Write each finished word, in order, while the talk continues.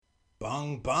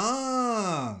Bung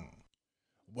bung.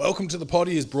 Welcome to the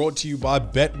Potty is brought to you by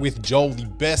Bet with Joel, the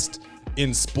best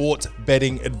in sports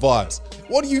betting advice.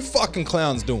 What are you fucking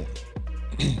clowns doing?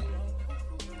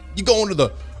 You going to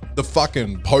the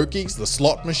fucking pokies, the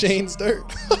slot machines, dude?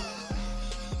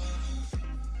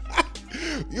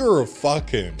 You're a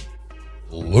fucking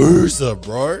loser,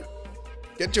 bro.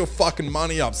 Get your fucking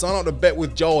money up. Sign up to Bet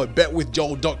with Joel at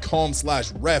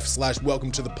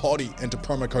betwithjoel.com/ref/welcome to the potty. Enter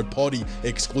promo code potty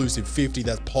exclusive 50.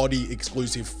 That's potty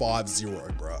exclusive 50,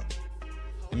 bro.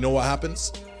 You know what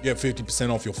happens? You get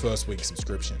 50% off your first week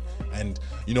subscription. And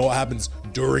you know what happens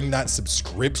during that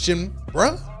subscription,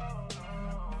 bro?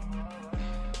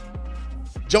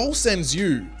 Joel sends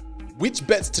you which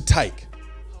bets to take,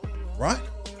 right?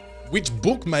 Which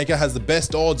bookmaker has the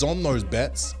best odds on those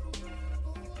bets?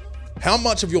 How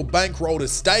much of your bankroll to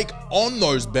stake on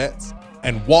those bets,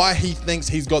 and why he thinks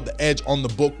he's got the edge on the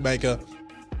bookmaker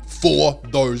for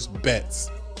those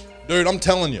bets. Dude, I'm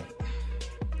telling you,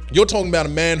 you're talking about a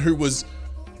man who was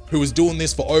doing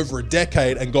this for over a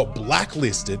decade and got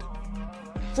blacklisted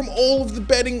from all of the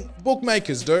betting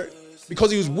bookmakers, dude, because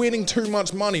he was winning too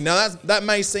much money. Now that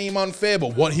may seem unfair,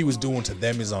 but what he was doing to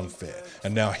them is unfair.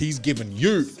 And now he's given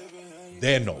you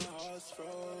their knowledge.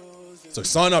 So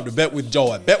sign up to Bet with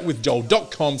Joel at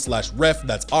betwithjoel.com/ref.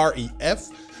 That's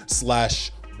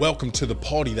REF/welcome to the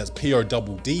potty. That's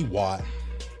PODDY.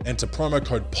 Enter promo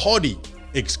code potty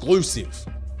exclusive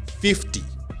 50.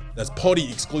 That's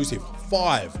potty exclusive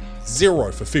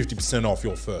 50 for 50% off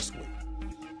your first week.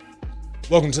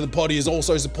 Welcome to the potty is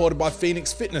also supported by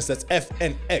Phoenix Fitness. That's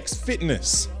FNX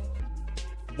Fitness.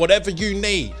 Whatever you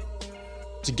need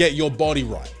to get your body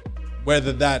right,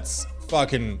 whether that's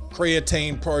fucking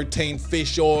creatine, protein,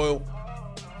 fish oil,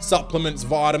 supplements,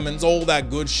 vitamins, all that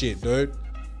good shit, dude.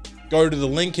 Go to the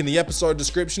link in the episode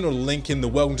description or the link in the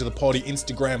Welcome to the Potty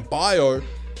Instagram bio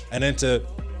and enter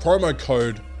promo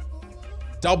code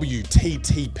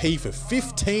WTTP for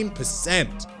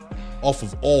 15% off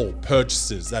of all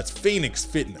purchases. That's Phoenix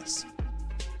Fitness.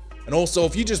 And also,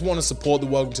 if you just want to support the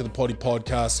Welcome to the Potty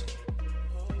podcast,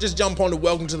 just jump on to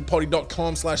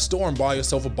welcometothepotty.com/store and buy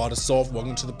yourself a Buttersoft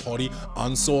Welcome to the Potty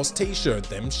unsourced t-shirt.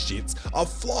 Them shits are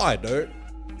fly, dude.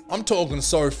 I'm talking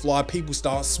so fly, people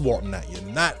start swatting at you,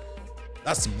 and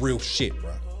that's some real shit,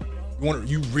 bro.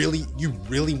 You really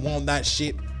want that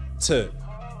shit to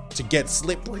get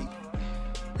slippery?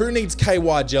 Who needs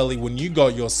KY jelly when you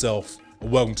got yourself a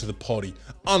Welcome to the Potty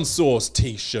unsourced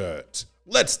t-shirt?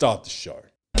 Let's start the show.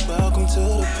 Welcome to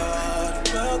the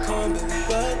party, welcome, baby,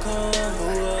 welcome.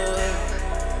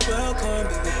 Welcome,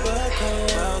 baby, welcome.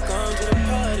 Welcome to the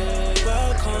party.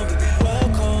 Welcome, baby,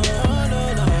 welcome.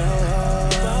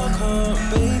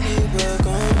 Welcome, baby,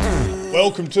 welcome.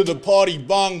 Welcome to the party,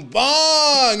 bung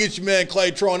bung. It's your man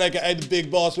Claytron, aka the Big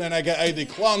Boss Man, aka the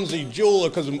Clumsy Jeweler,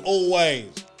 because I'm always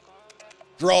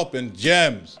dropping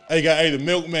gems, aka the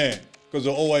Milkman, because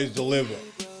I always deliver,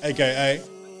 aka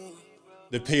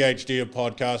the PhD of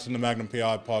podcasting, the Magnum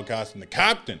PI podcast, and the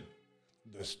Captain,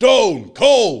 the Stone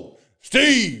Cold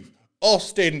Steve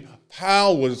Austin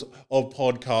Powers of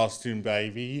podcasting,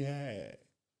 baby. Yeah.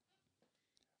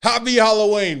 Happy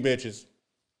Halloween, bitches.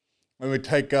 Let me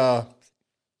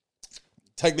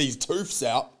take these tooths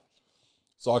out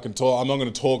so I can talk. I'm not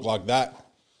going to talk like that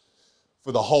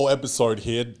for the whole episode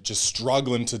here, just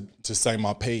struggling to say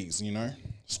my P's, you know?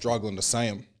 Struggling to say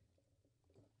them.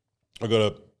 I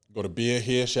got a beer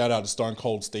here. Shout out to Stone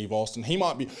Cold Steve Austin. He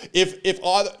might be, if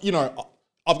either, you know,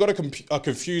 I've got a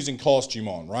confusing costume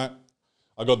on, right?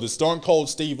 I got the Stone Cold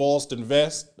Steve Austin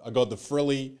vest. I got the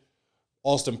frilly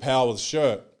Austin Powers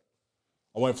shirt.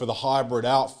 I went for the hybrid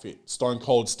outfit, Stone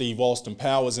Cold Steve Austin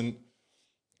Powers, and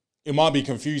it might be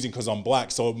confusing because I'm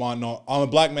black, so it might not. I'm a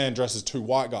black man dressed as two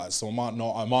white guys, so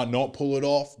I might not pull it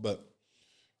off, but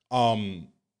and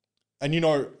you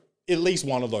know, at least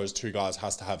one of those two guys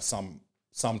has to have some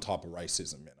type of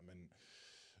racism in them.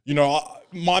 You know,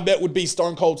 my bet would be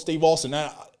Stone Cold Steve Austin.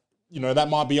 Now, you know, that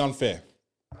might be unfair.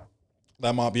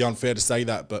 That might be unfair to say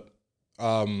that, but,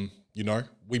 you know,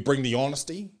 we bring the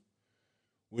honesty.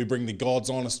 We bring the God's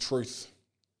honest truth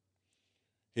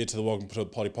here to the Welcome to the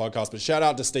Potty podcast. But shout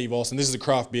out to Steve Austin. This is a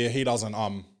craft beer. He doesn't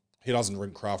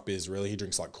drink craft beers, really. He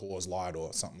drinks like Coors Light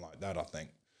or something like that, I think.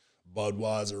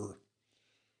 Budweiser.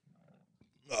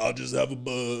 I'll just have a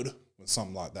bud. Or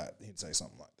something like that. He'd say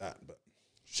something like that, but.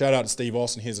 Shout out to Steve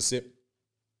Austin. Here's a sip.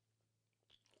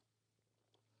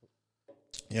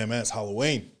 Yeah, man, it's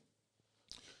Halloween.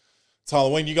 It's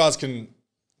Halloween. You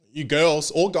girls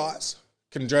or guys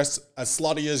can dress as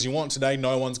slutty as you want today.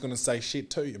 No one's going to say shit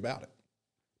to you about it.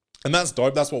 And that's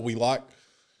dope. That's what we like.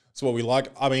 That's what we like.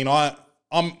 I mean, I'm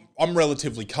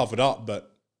relatively covered up,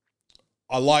 but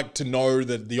I like to know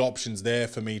that the option's there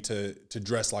for me to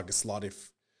dress like a slut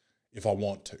if I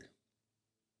want to.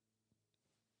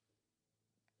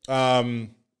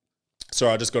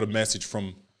 Sorry, I just got a message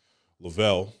from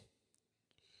Lavelle,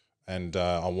 and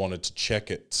I wanted to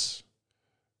check it.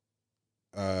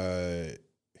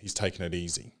 He's taking it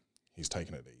easy.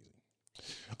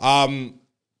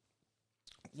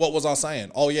 What was I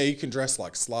saying? Oh yeah, you can dress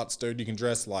like sluts, dude. You can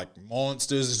dress like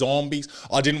monsters, zombies.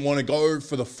 I didn't want to go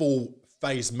for the full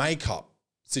face makeup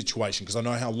situation because I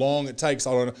know how long it takes.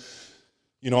 I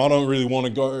don't really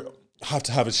want to have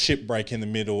to have a shit break in the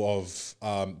middle of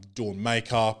doing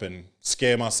makeup and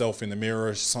scare myself in the mirror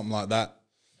or something like that.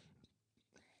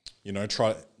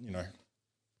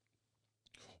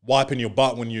 Wiping your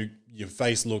butt when your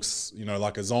face looks,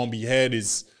 like a zombie head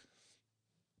is,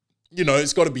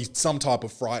 it's got to be some type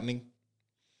of frightening.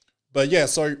 But yeah,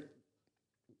 so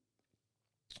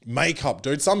makeup,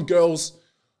 dude. Some girls,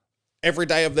 every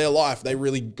day of their life, they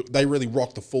really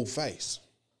rock the full face.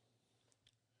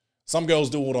 Some girls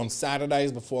do it on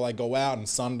Saturdays before they go out and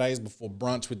Sundays before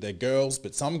brunch with their girls,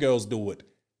 but some girls do it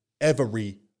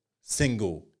every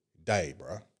single day,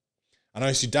 bro. I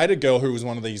know she dated a girl who was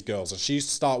one of these girls. So she used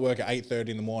to start work at 8:30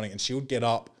 in the morning and she would get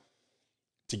up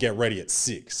to get ready at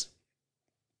 6.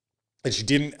 And she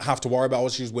didn't have to worry about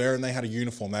what she was wearing. They had a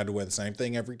uniform. They had to wear the same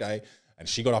thing every day. And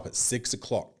she got up at 6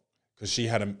 o'clock because she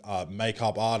had a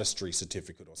makeup artistry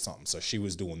certificate or something. So she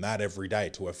was doing that every day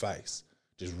to her face.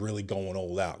 Just really going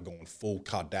all out, going full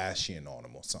Kardashian on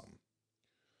him or something.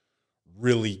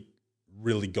 Really,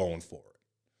 really going for it.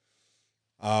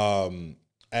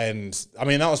 And I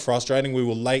mean, that was frustrating. We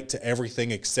were late to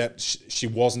everything except she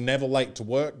was never late to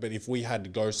work. But if we had to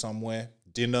go somewhere,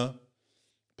 dinner,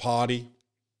 party,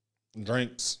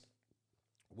 drinks,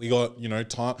 we got,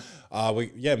 time.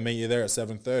 Meet you there at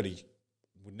 7:30.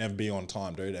 Would never be on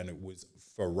time, dude. And it was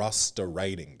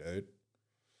frustrating, dude.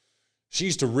 She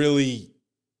used to really,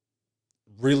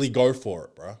 really go for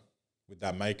it, bro, with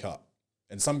that makeup.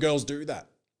 And some girls do that.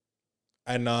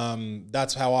 And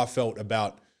that's how I felt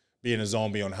about being a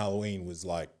zombie on Halloween. Was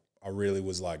like, I really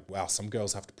was like, wow, some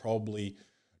girls have to probably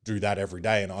do that every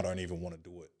day, and I don't even want to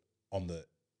do it on the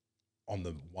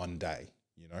one day,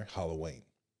 Halloween.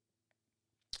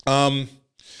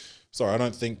 Sorry, I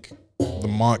don't think the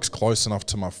mic's close enough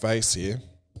to my face here.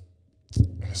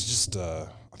 It's just, I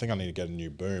think I need to get a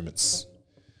new boom. It's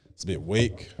a bit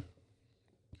weak,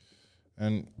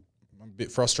 and I'm a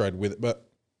bit frustrated with it, but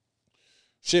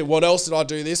shit, what else did I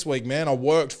do this week, man? I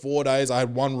worked 4 days. I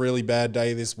had one really bad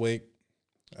day this week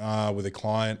with a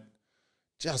client.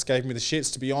 Just gave me the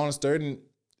shits, to be honest, dude. And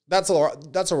that's all right.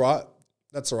 That's all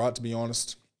right, to be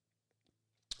honest.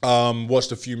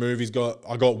 Watched a few movies.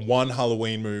 I got one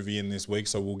Halloween movie in this week,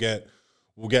 so we'll get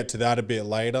to that a bit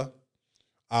later.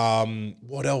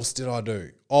 What else did I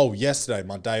do? Oh, yesterday,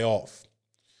 my day off.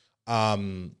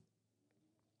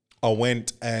 I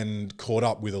went and caught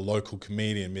up with a local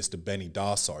comedian, Mr. Benny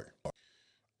Darso,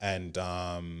 and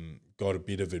got a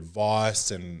bit of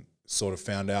advice and sort of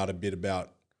found out a bit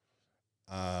about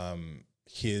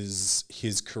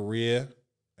his career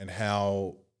and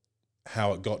how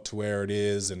it got to where it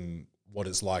is and what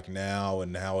it's like now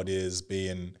and how it is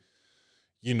being,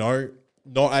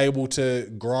 not able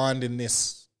to grind in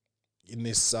this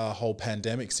whole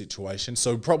pandemic situation.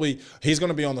 So probably he's going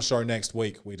to be on the show next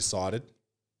week, we decided.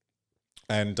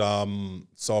 And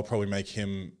so I'll probably make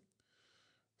him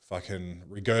fucking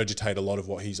regurgitate a lot of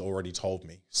what he's already told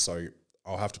me. So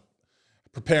I'll have to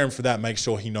prepare him for that, make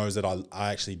sure he knows that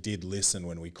I actually did listen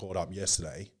when we caught up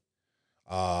yesterday.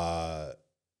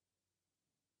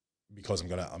 Because I'm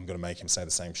gonna make him say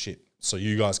the same shit so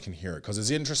you guys can hear it, because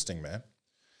it's interesting, man.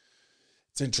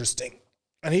 It's interesting.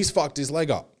 And he's fucked his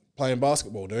leg up playing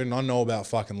basketball, dude, and I know about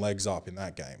fucking legs up in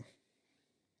that game.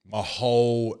 My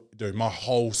whole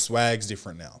swag's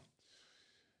different now.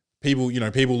 People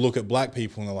look at black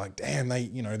people and they're like, damn, they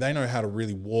know how to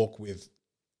really walk with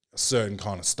a certain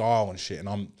kind of style and shit. And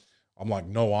I'm like,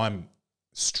 no, I'm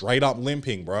straight up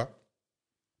limping, bro.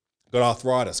 Got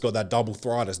arthritis, got that double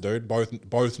arthritis, dude.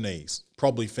 Both knees,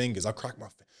 probably fingers. I crack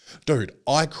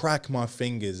my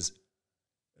fingers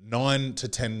 9 to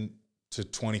 10 to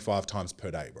 25 times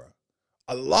per day, bro.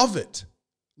 I love it.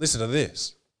 Listen to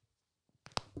this.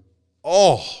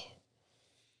 Oh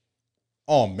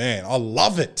man, I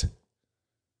love it.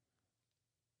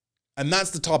 And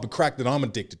that's the type of crack that I'm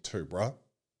addicted to, bro.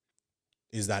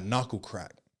 Is that knuckle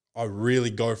crack. I really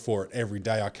go for it every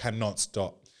day. I cannot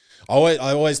stop. I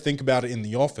always think about it in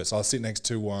the office. I sit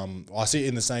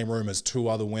in the same room as 2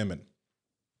 other women.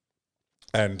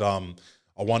 And I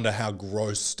wonder how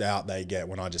grossed out they get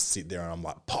when I just sit there and I'm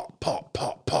like, pop, pop,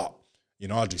 pop, pop. You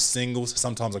know, I do singles.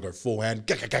 Sometimes I go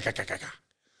forehand.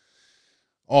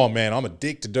 Oh man, I'm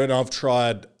addicted, dude. I've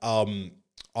tried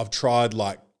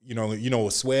like, you know,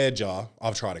 a swear jar.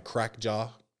 I've tried a crack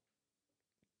jar.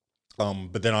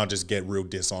 But then I just get real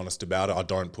dishonest about it. I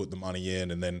don't put the money in,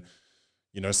 and then,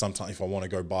 you know, sometimes if I want to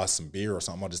go buy some beer or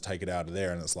something, I just take it out of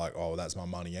there, and it's like, oh, that's my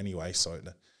money anyway. So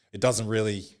it doesn't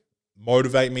really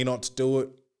motivate me not to do it.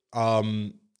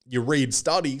 You read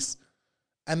studies,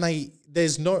 and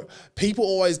people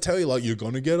always tell you like, you're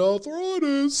gonna get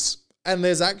arthritis, and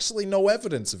there's actually no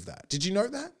evidence of that. Did you know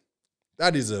that?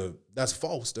 That's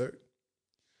false, dude.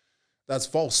 That's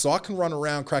false. So I can run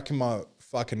around cracking my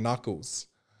fucking knuckles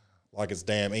like it's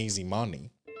damn easy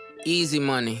money. Easy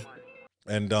money.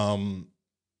 And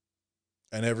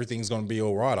everything's gonna be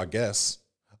all right, I guess.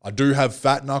 I do have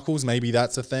fat knuckles, maybe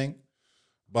that's a thing.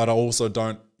 But I also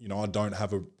don't, you know, I don't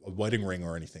have a wedding ring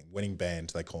or anything. Wedding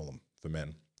band, they call them for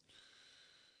men.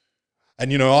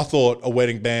 And, you know, I thought a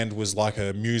wedding band was like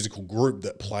a musical group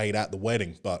that played at the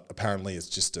wedding, but apparently it's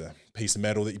just a piece of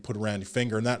metal that you put around your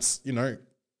finger. And that's, you know,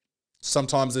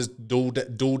 sometimes there's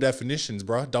dual definitions,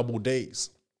 bro, double Ds.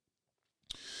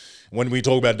 When we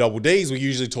talk about double Ds, we're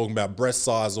usually talking about breast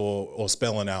size or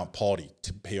spelling out potty,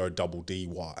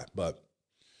 P-O-double-D-Y. But,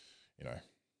 you know,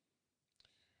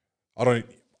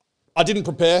 I didn't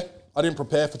prepare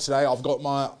for today.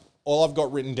 All I've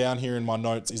got written down here in my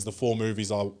notes is the 4 movies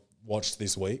I watched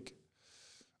this week.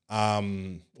 A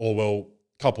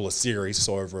couple of series,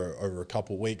 so over a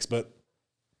couple of weeks. But,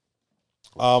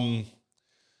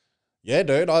 yeah,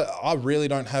 dude, I really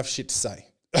don't have shit to say.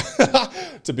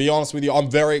 To be honest with you, I'm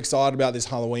very excited about this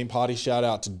Halloween party. Shout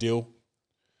out to Dill.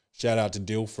 Shout out to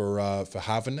Dill for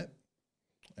having it.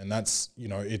 And that's, you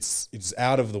know, it's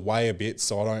out of the way a bit,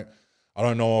 so I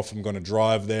don't know if I'm going to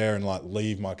drive there and like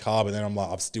leave my car, but then I'm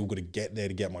like, I've still got to get there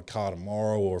to get my car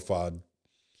tomorrow, or if I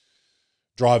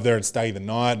drive there and stay the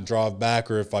night and drive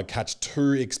back, or if I catch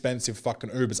 2 expensive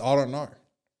fucking Ubers. I don't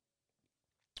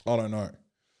know.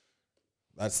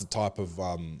 That's the type of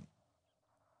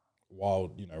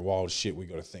wild shit we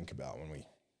got to think about when we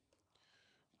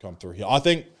come through here. I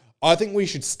think we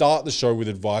should start the show with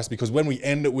advice, because when we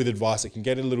end it with advice, it can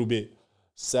get a little bit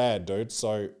sad, dude.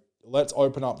 So let's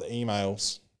open up the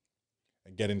emails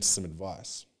and get into some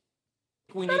advice.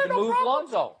 We need to move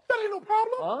Lonzo. That ain't no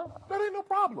problem. Huh? That ain't no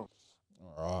problem.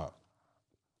 All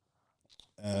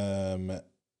right.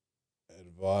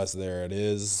 Advice, there it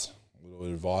is. A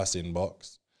little advice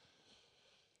inbox.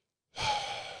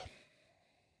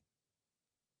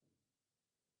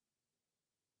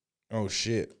 Oh,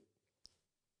 shit.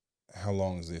 How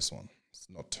long is this one? It's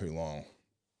not too long.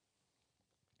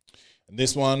 And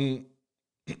this one,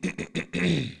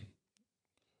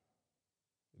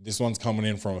 this one's coming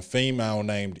in from a female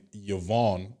named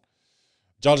Yvonne.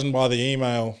 Judging by the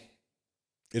email,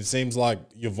 it seems like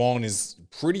Yvonne is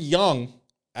pretty young,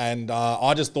 and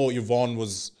I just thought Yvonne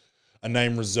was a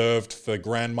name reserved for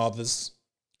grandmothers.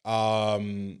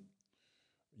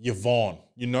 Yvonne,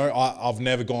 you know, I've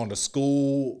never gone to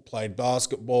school, played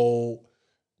basketball,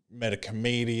 met a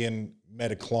comedian,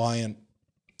 met a client,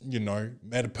 you know,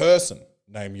 met a person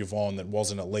named Yvonne that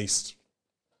wasn't at least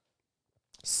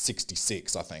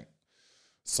 66, I think.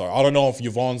 So I don't know if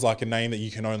Yvonne's like a name that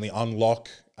you can only unlock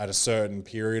at a certain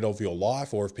period of your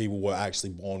life, or if people were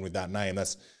actually born with that name.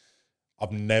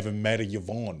 I've never met a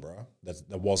Yvonne, bro,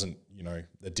 that wasn't, you know,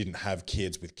 that didn't have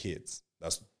kids with kids.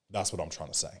 That's what I'm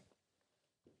trying to say.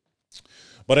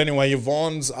 But anyway,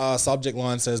 Yvonne's subject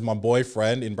line says, my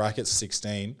boyfriend, in brackets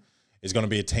 16, is going to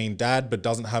be a teen dad, but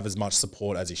doesn't have as much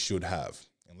support as he should have.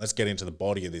 And let's get into the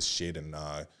body of this shit and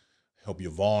help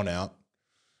Yvonne out.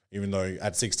 Even though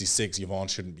at 66, Yvonne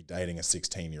shouldn't be dating a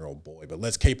 16-year-old boy. But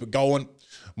let's keep it going.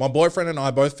 My boyfriend and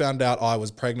I both found out I was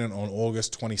pregnant on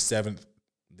August 27th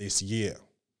this year.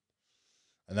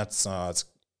 And that's a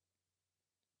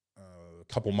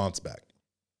couple months back.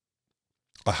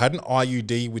 I had an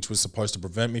IUD, which was supposed to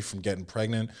prevent me from getting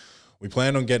pregnant. We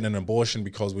planned on getting an abortion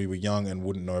because we were young and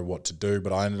wouldn't know what to do,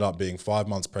 but I ended up being 5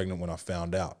 months pregnant when I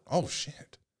found out. Oh,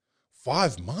 shit.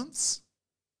 5 months?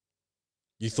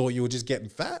 You thought you were just getting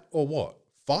fat or what?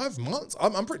 5 months?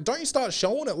 Don't you start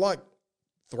showing at like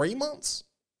 3 months?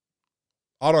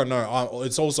 I don't know.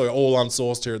 It's also all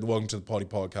unsourced here at the Welcome to the Potty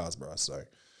podcast, bro. So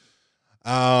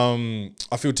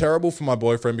I feel terrible for my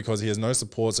boyfriend because he has no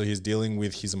support, so he's dealing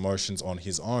with his emotions on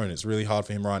his own. It's really hard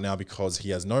for him right now because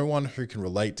he has no one who can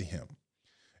relate to him.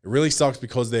 It really sucks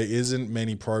because there isn't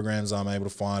many programs I'm able to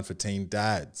find for teen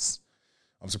dads.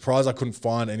 I'm surprised I couldn't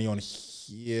find any on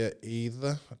here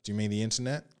either. Do you mean the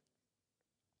internet?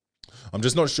 I'm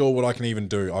just not sure what I can even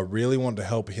do. I really want to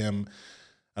help him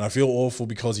And I feel awful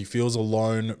because he feels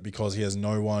alone because he has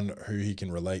no one who he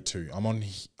can relate to. I'm on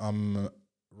here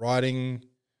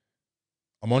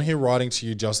writing to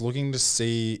you just looking to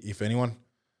see if anyone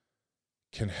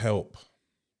can help.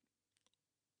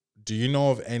 Do you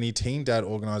know of any teen dad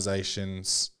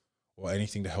organizations or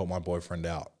anything to help my boyfriend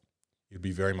out? It'd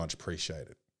be very much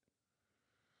appreciated.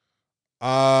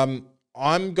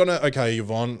 Okay,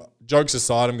 Yvonne, jokes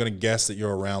aside, I'm gonna guess that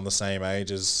you're around the same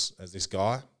age as this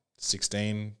guy,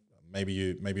 16,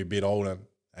 maybe a bit older,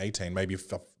 18, maybe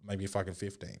fucking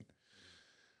 15.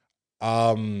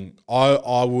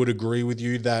 I would agree with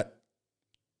you that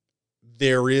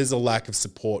there is a lack of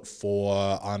support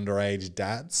for underage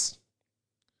dads.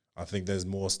 I think there's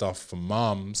more stuff for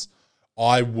mums.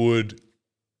 I would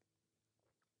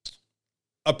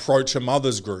approach a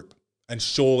mother's group and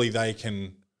surely they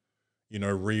can,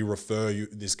 re-refer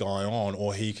this guy on,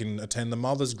 or he can attend the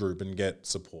mother's group and get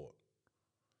support.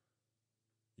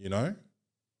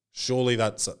 Surely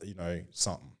that's,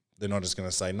 something. They're not just going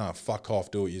to say, nah, fuck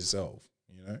off, do it yourself,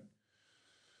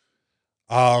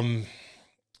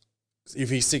 If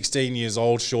he's 16 years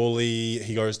old, surely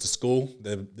he goes to school.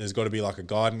 There's got to be like a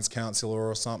guidance counselor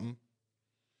or something.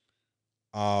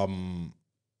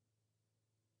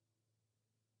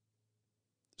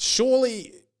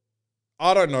 Surely,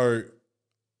 I don't know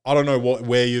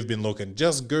where you've been looking.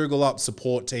 Just Google up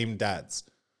support team dads.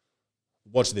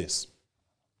 Watch this.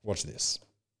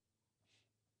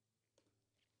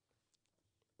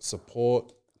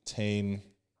 Support team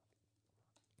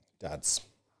dads.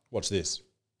 Watch this.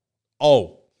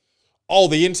 Oh,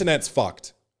 the internet's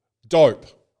fucked. Dope.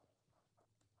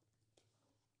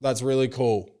 That's really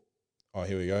cool. Oh,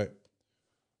 here we go.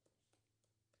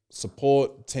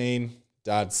 Support teen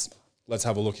dads. Let's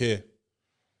have a look here.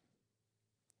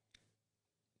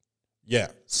 Yeah.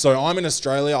 So I'm in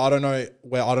Australia. I don't know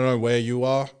where you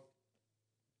are.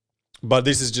 But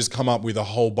this has just come up with a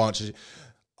whole bunch of,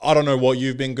 I don't know what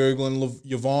you've been Googling,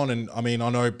 Yvonne. And I mean, I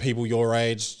know people your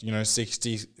age,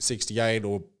 60, 68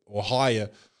 or higher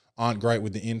aren't great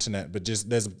with the internet, but just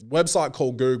there's a website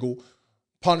called Google.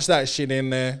 Punch that shit in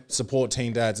there, support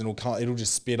teen dads, and it'll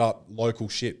just spit up local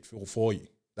shit for you.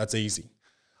 That's easy.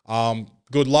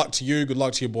 Good luck to you. Good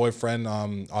luck to your boyfriend.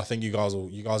 I think you guys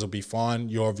will be fine.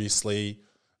 You're obviously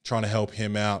trying to help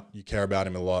him out. You care about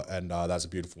him a lot, and that's a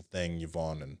beautiful thing,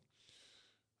 Yvonne.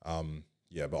 And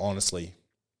but honestly,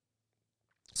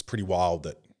 it's pretty wild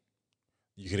that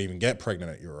you could even get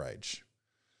pregnant at your age.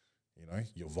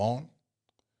 Yvonne.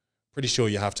 Pretty sure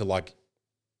you have to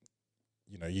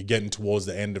you're getting towards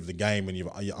the end of the game and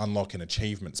you're unlocking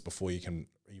achievements before you can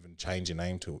even change your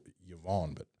name to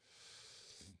Yvonne. But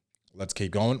let's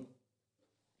keep going.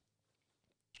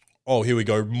 Oh, here we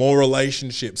go. More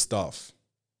relationship stuff.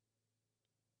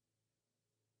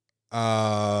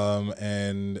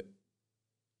 And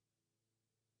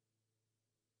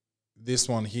this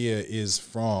one here is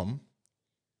from,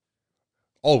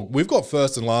 we've got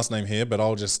first and last name here, but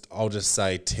I'll just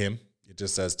say Tim. It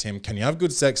just says, Tim, can you have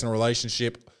good sex in a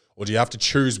relationship, or do you have to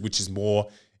choose which is more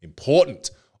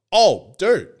important? Oh,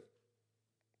 dude.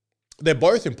 They're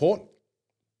both important.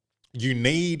 You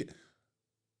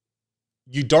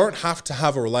don't have to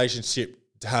have a relationship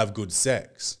to have good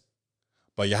sex,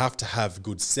 but you have to have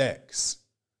good sex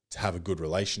to have a good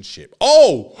relationship.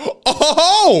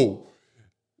 Oh!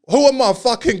 Who am I,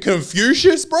 fucking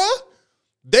Confucius, bruh?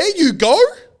 There you go.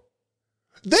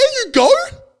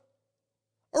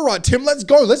 All right, Tim, let's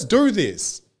go. Let's do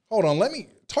this. Hold on, let me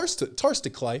toast it. Toast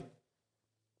it, Clay.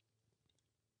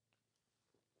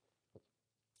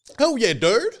 Hell yeah,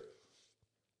 dude.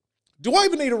 Do I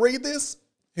even need to read this?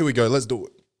 Here we go. Let's do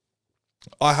it.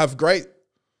 I have great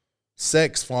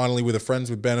sex finally with a friends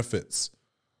with benefits.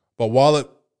 But while it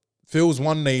fills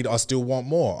one need, I still want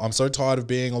more. I'm so tired of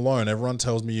being alone. Everyone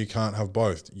tells me you can't have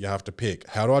both. You have to pick.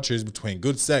 How do I choose between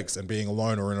good sex and being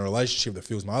alone, or in a relationship that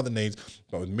fills my other needs,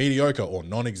 but with mediocre or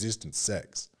non-existent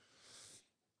sex?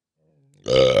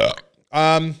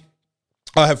 I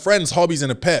have friends, hobbies,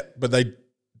 and a pet, but they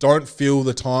don't feel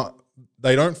the time.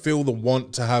 They don't feel the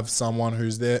want to have someone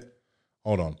who's there.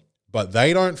 Hold on. But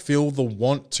they don't feel the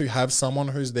want to have someone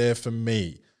who's there for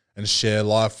me and share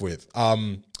life with.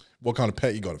 What kind of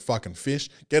pet you got? A fucking fish?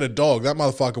 Get a dog. That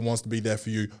motherfucker wants to be there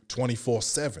for you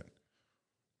 24/7.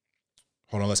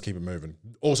 Hold on, let's keep it moving.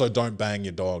 Also, don't bang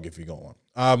your dog if you got one.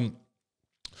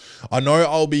 I know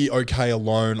I'll be okay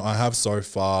alone. I have so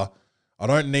far. I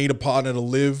don't need a partner to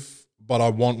live, but I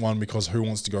want one because who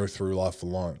wants to go through life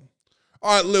alone?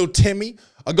 All right, little Timmy,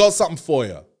 I got something for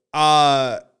you.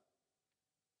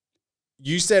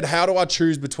 You said, how do I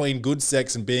choose between good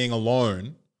sex and being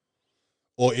alone,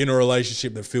 or in a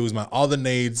relationship that fills my other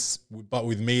needs, but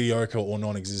with mediocre or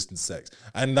non-existent sex.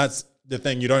 And that's the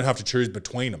thing. You don't have to choose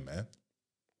between them, man.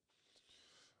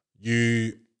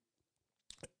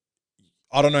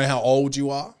 I don't know how old you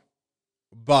are,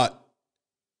 but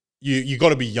you got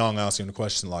to be young asking a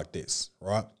question like this,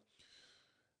 right?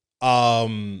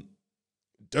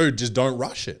 Dude, just don't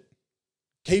rush it.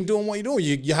 Keep doing what you're doing.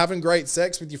 You're having great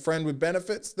sex with your friend with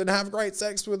benefits, then have great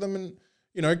sex with them, and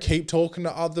keep talking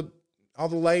to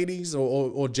other ladies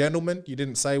or gentlemen. You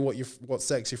didn't say what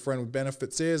sex your friend with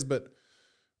benefits is, but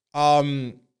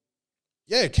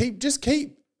yeah, keep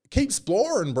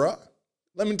exploring, bro.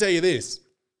 Let me tell you this.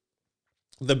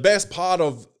 The best part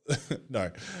of no,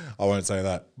 I won't say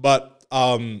that. But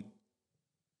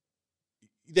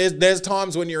there's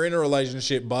times when you're in a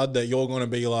relationship, bud, that you're going to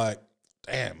be like,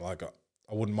 damn, like I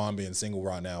wouldn't mind being single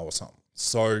right now or something.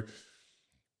 So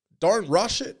don't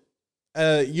rush it.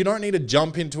 You don't need to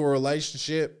jump into a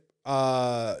relationship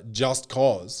just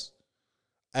cause.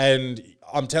 And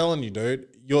I'm telling you, dude,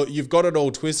 you've got it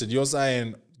all twisted. You're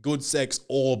saying good sex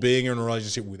or being in a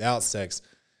relationship without sex,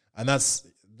 and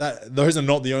those are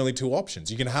not the only two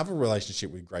options. You can have a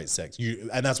relationship with great sex,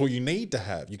 and that's what you need to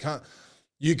have. You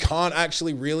can't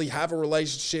actually really have a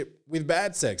relationship with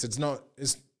bad sex. It's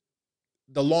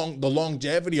the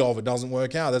longevity of it doesn't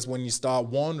work out. That's when you start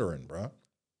wandering, bro.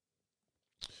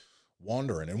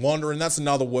 Wandering, that's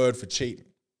another word for cheating.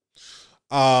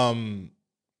 And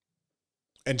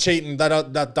cheating,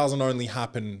 that doesn't only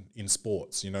happen in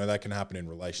sports. That can happen in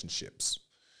relationships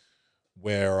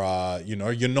where,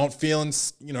 you're not feeling,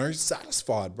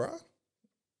 satisfied, bro.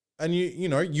 And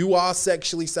you are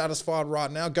sexually satisfied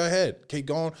right now. Go ahead. Keep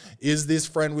going. Is this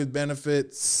friend with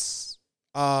benefits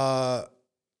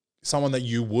someone that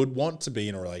you would want to be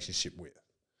in a relationship with?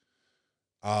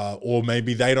 Or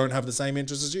maybe they don't have the same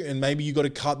interests as you, and maybe you got to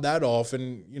cut that off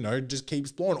and, just keep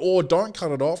exploring. Or don't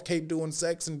cut it off, keep doing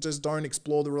sex and just don't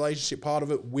explore the relationship part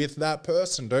of it with that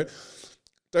person, dude.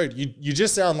 Dude, you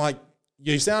just sound like,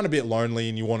 you sound a bit lonely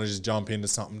and you want to just jump into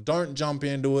something. Don't jump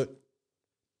into it.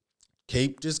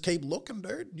 Just keep looking,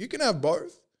 dude. You can have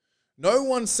both. No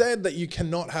one said that you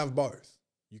cannot have both.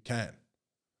 You can.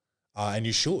 And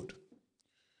you should.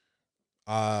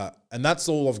 And that's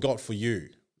all I've got for you.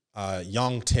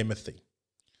 Young Timothy.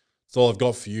 That's all I've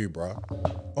got for you, bro.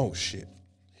 Oh shit.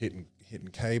 Hitting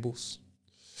cables.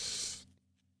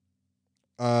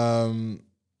 Oh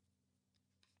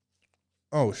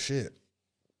shit.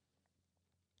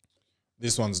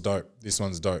 This one's dope.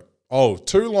 Oh,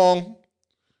 too long.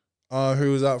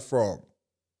 Who was that from?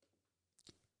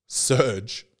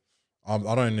 Surge. I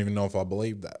don't even know if I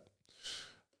believe that.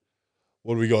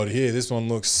 What do we got here? This one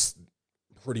looks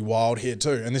pretty wild here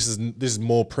too. And this is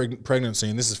more pregnancy,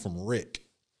 and this is from Rick.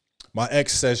 My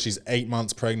ex says she's 8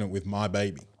 months pregnant with my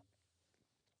baby.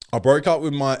 I broke up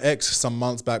with my ex some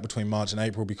months back between March and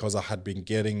April because I had been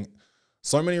getting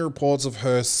so many reports of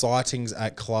her sightings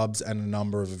at clubs and a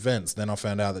number of events. Then I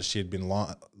found out that she had been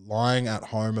lying at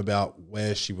home about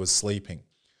where she was sleeping.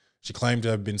 She claimed to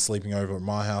have been sleeping over at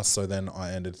my house, so then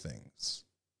I ended things.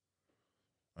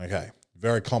 Okay.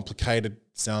 Very complicated.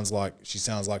 Sounds like she's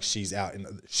out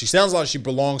she sounds like she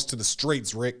belongs to the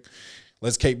streets, Rick.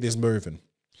 Let's keep this moving.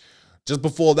 Just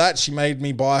before that, she made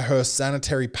me buy her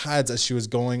sanitary pads as she was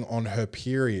going on her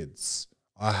periods.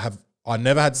 I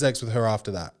never had sex with her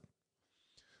after that.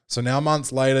 So now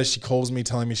months later, she calls me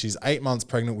telling me she's 8 months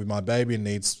pregnant with my baby and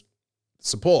needs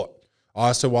support. I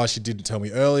asked her why she didn't tell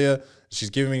me earlier. She's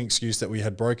giving me an excuse that we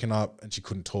had broken up and she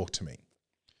couldn't talk to me.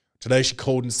 Today she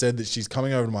called and said that she's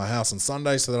coming over to my house on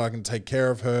Sunday so that I can take care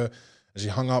of her, and she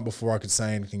hung up before I could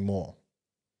say anything more.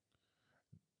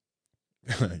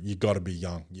 You got to be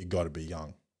young.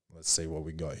 Let's see what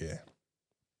we got here.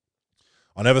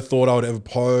 I never thought I would ever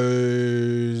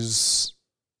pose...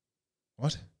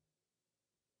 What?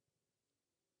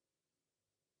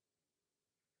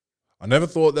 I never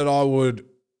thought that I would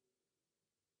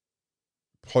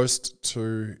post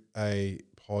to a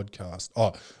podcast.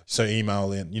 Oh, so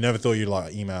email in. You never thought you'd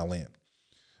like email in.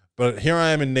 But here I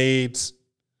am in need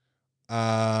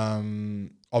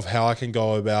of how I can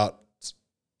go about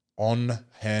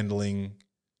handling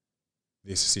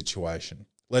this situation.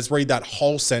 Let's read that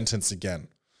whole sentence again.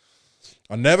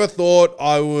 I never thought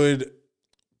I would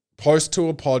post to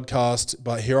a podcast,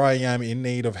 but here I am in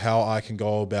need of how I can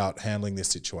go about handling this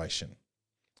situation.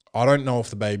 I don't know if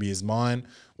the baby is mine.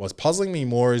 What's puzzling me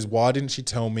more is why didn't she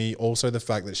tell me also the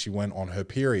fact that she went on her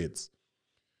periods?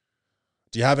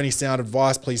 Do you have any sound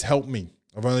advice? Please help me.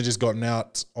 I've only just gotten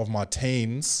out of my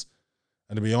teens,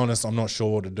 and to be honest, I'm not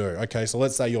sure what to do. Okay, so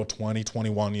let's say you're 20,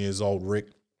 21 years old, Rick.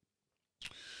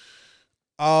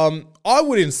 I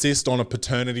would insist on a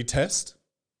paternity test.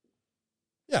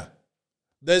 Yeah.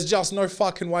 There's just no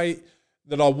fucking way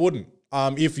that I wouldn't.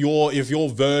 If your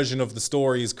version of the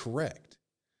story is correct.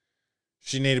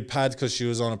 She needed pads because she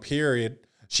was on a period.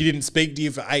 She didn't speak to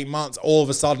you for 8 months. All of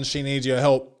a sudden she needs your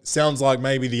help. Sounds like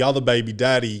maybe the other baby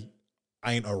daddy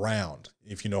ain't around,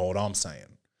 if you know what I'm saying.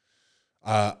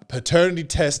 Paternity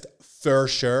test for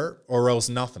sure, or else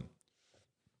nothing.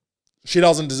 She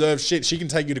doesn't deserve shit. She can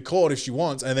take you to court if she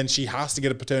wants, and then she has to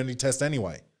get a paternity test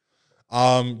anyway.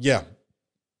 Yeah.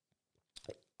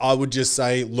 I would just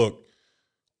say, look,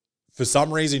 for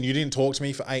some reason you didn't talk to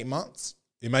me for 8 months.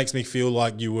 It makes me feel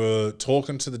like you were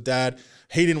talking to the dad.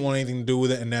 He didn't want anything to do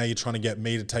with it, and now you're trying to get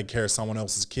me to take care of someone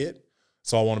else's kid.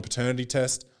 So I want a paternity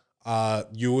test.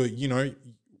 You were,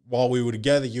 while we were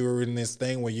together, you were in this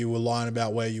thing where you were lying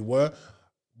about where you were.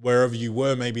 Wherever you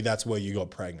were, maybe that's where you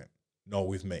got pregnant. Not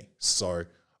with me. So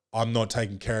I'm not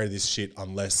taking care of this shit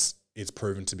unless it's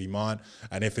proven to be mine.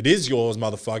 And if it is yours,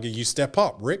 motherfucker, you step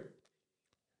up, Rick.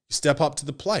 You step up to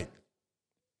the plate.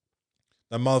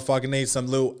 That motherfucker needs some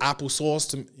little applesauce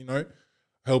to,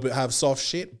 help it have soft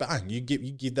shit. Bang, you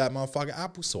give that motherfucker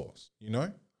applesauce,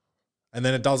 And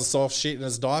then it does a soft shit in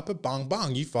its diaper. Bang,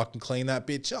 bang, you fucking clean that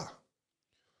bitch up.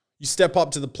 You step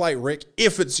up to the plate, Rick,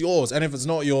 if it's yours. And if it's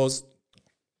not yours,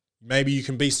 maybe you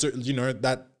can be,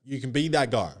 that you can be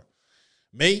that guy.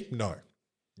 Me? No.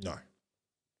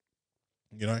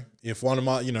 If one of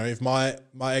my, if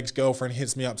my ex-girlfriend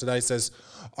hits me up today, says,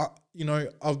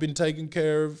 I've been taking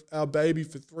care of our baby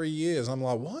for 3 years. I'm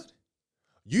like, what?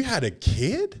 You had a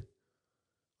kid?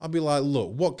 I'll be like,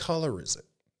 look, what color is it?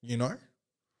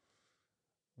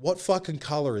 What fucking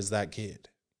color is that kid?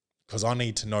 Because I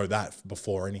need to know that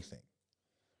before anything.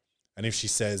 And if she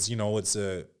says, it's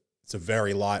a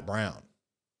very light brown,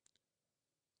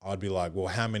 I'd be like, well,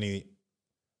 how many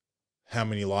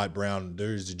light brown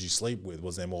dudes did you sleep with?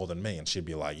 Was there more than me? And she'd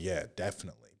be like, yeah,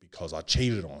 definitely, because I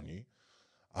cheated on you.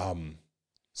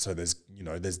 So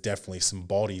there's definitely some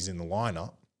bodies in the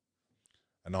lineup.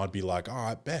 And I'd be like, all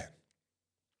right, bet.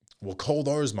 We'll call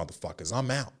those motherfuckers.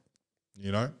 I'm out,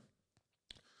 And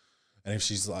if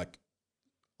she's like,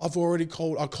 I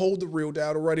called the real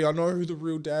dad already. I know who the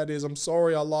real dad is. I'm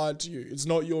sorry I lied to you. It's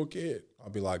not your kid.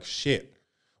 I'd be like, shit.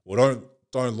 Well,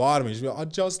 don't lie to me. She'd be like, I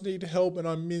just need help and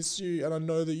I miss you and I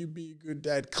know that you'd be a good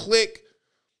dad. Click.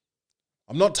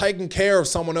 I'm not taking care of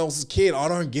someone else's kid. I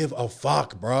don't give a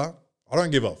fuck, bruh. I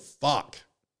don't give a fuck.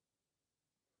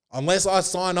 Unless I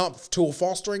sign up to a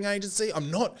fostering agency, I'm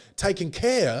not taking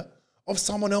care of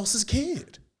someone else's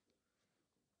kid.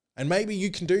 And maybe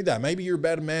you can do that. Maybe you're a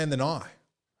better man than I.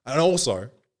 And also,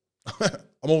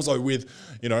 I'm also with,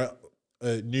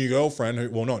 a new girlfriend who,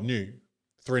 well, not new,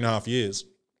 3.5 years,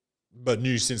 but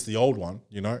new since the old one,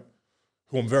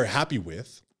 who I'm very happy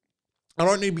with. I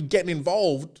don't need to be getting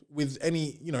involved with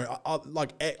any,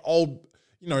 old,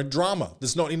 drama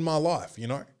that's not in my life,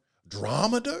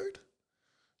 Drama, dude?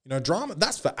 Drama,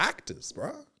 that's for actors,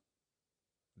 bro.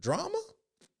 Drama?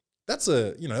 That's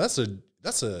a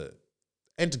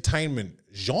entertainment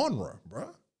genre,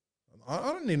 bro.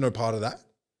 I don't need no part of that.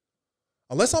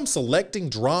 Unless I'm selecting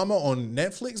drama on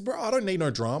Netflix, bro, I don't need no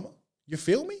drama. You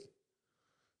feel me?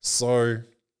 So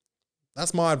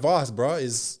that's my advice, bro,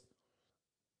 is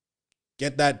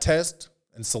get that test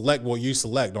and select what you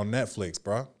select on Netflix,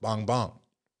 bro. Bang, bang.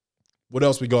 What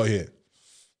else we got here?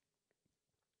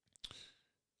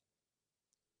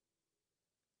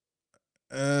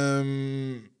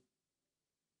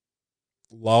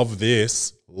 Love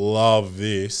this.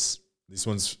 This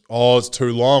one's, it's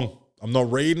too long. I'm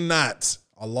not reading that.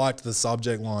 I liked the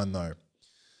subject line though.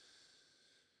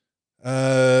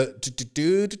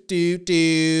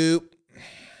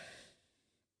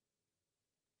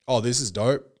 Oh, this is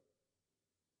dope.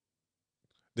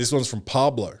 This one's from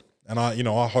Pablo. And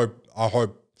I hope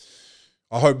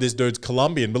this dude's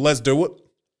Colombian, but let's do it.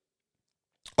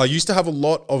 I used to have a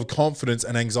lot of confidence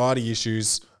and anxiety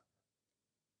issues.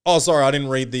 Oh, sorry, I didn't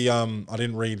read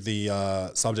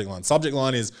the subject line. Subject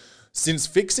line is, since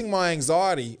fixing my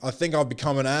anxiety, I think I've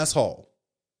become an asshole.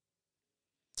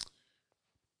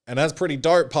 And that's pretty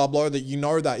dope, Pablo, that you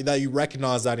know that you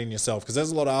recognize that in yourself, because there's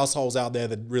a lot of assholes out there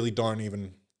that really don't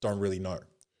really know.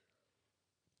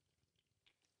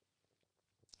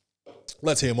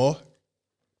 Let's hear more.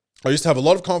 I used to have a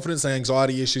lot of confidence and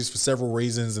anxiety issues for several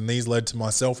reasons, and these led to my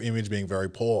self-image being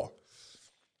very poor.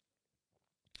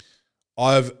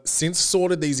 I've since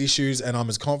sorted these issues and I'm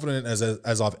as confident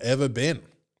as I've ever been.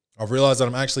 I've realized that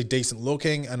I'm actually decent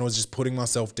looking and was just putting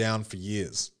myself down for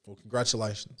years. Well,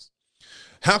 congratulations.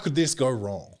 How could this go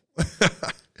wrong?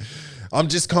 I'm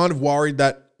just kind of worried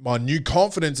that my new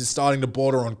confidence is starting to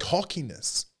border on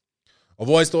cockiness. I've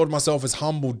always thought of myself as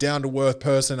humble, down-to-earth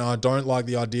person, and I don't like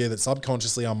the idea that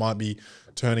subconsciously I might be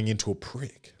turning into a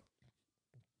prick.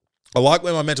 I like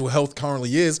where my mental health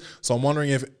currently is, so I'm wondering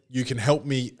if you can help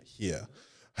me here.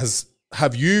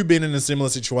 Have you been in a similar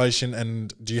situation,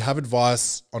 and do you have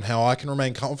advice on how I can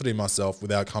remain confident in myself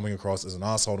without coming across as an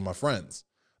asshole to my friends?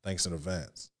 Thanks in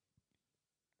advance.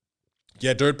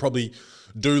 Yeah, dude, probably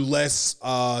do less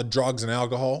drugs and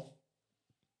alcohol.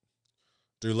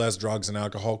 Do less drugs and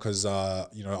alcohol because,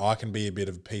 I can be a bit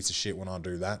of a piece of shit when I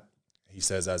do that, he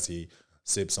says as he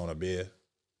sips on a beer.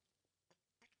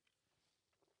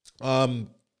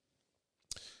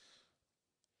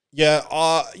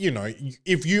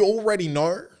 If you already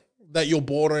know that you're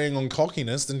bordering on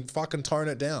cockiness, then fucking tone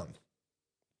it down.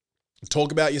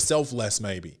 Talk about yourself less,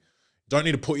 maybe. Don't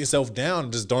need to put yourself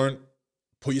down. Just don't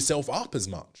put yourself up as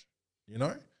much,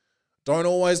 Don't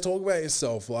always talk about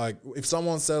yourself. Like, if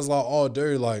someone says, like, oh,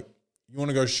 dude, like, you want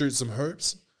to go shoot some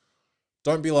hoops?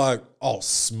 Don't be like, oh,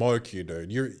 smoke you,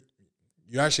 dude. You're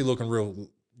actually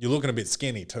you're looking a bit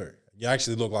skinny too. You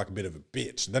actually look like a bit of a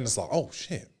bitch. And then it's like, oh,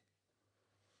 shit.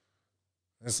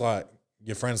 It's like,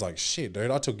 your friend's like, shit,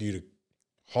 dude, I took you to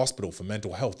hospital for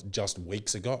mental health just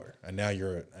weeks ago. And now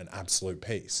you're an absolute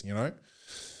piece,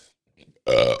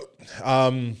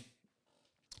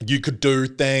 You could do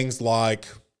things like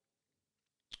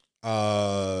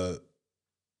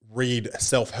read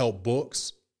self-help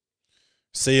books,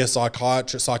 see a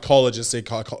psychologist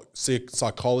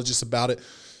about it,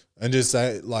 and just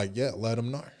say, like, yeah, let them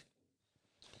know.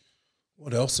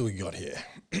 What else have we got here?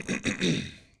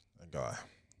 That guy,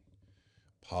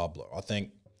 Pablo. I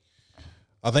think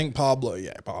Pablo,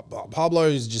 Pablo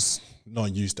is just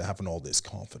not used to having all this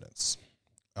confidence.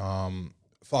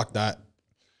 Fuck that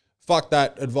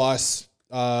advice.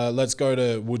 Let's go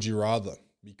to Would You Rather,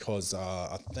 because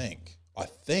I think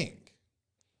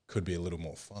could be a little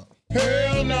more fun.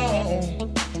 Hell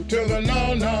no, to the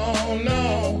no, no,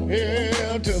 no,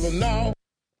 hell to the no.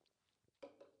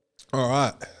 All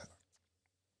right.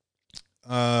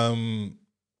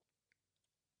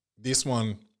 This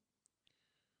one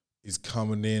is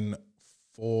coming in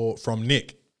from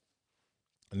Nick.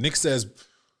 Nick says,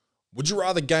 would you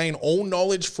rather gain all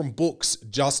knowledge from books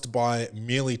just by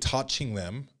merely touching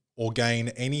them, or gain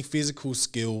any physical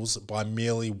skills by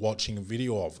merely watching a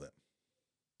video of them?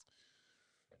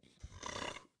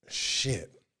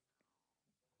 Shit.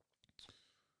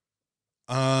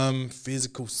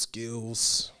 Physical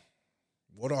skills.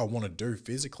 What do I want to do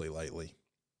physically lately?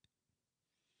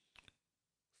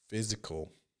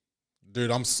 Physical.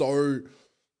 Dude, I'm so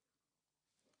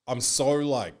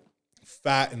like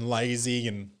fat and lazy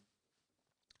and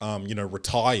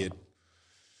retired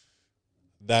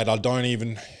that I don't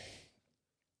even.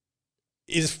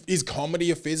 Is comedy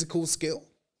a physical skill?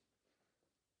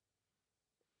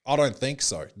 I don't think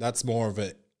so. That's more of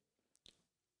an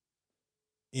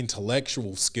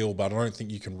intellectual skill, but I don't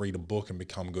think you can read a book and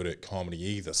become good at comedy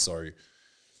either. So,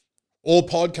 or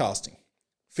podcasting.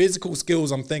 Physical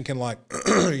skills, I'm thinking like,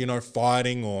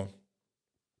 fighting or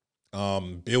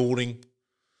building.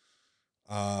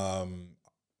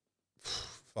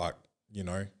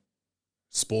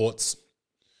 Sports.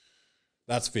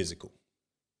 That's physical.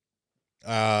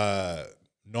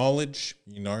 Knowledge,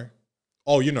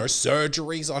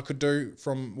 surgeries I could do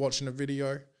from watching a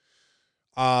video.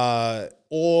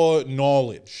 Or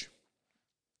knowledge.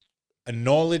 And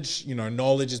knowledge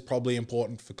is probably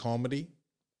important for comedy.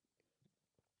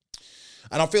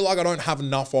 And I feel like I don't have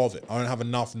enough of it. I don't have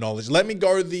enough knowledge. Let me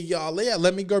go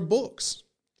let me go books.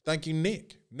 Thank you,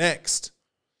 Nick. Next.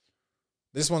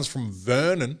 This one's from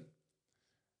Vernon.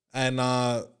 And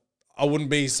I wouldn't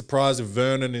be surprised if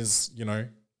Vernon is,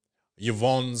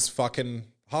 Yvonne's fucking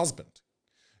husband.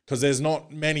 Because there's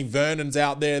not many Vernons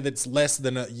out there that's less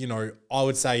than I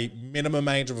would say minimum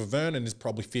age of a Vernon is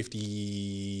probably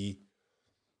 50,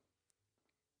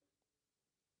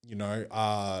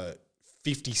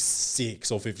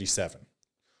 56 or 57.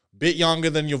 Bit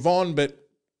younger than Yvonne, but,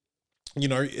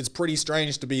 it's pretty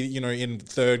strange to be, in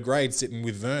third grade sitting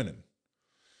with Vernon.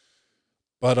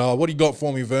 But what do you got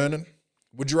for me, Vernon?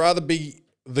 Would you rather be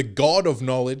the god of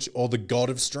knowledge or the god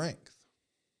of strength?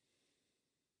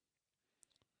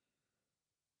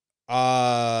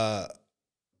 Well,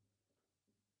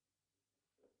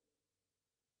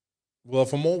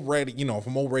 if I'm already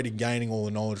gaining all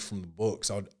the knowledge from the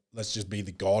books, let's just be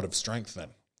the god of strength then.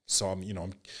 So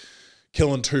I'm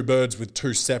killing two birds with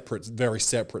two very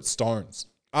separate stones.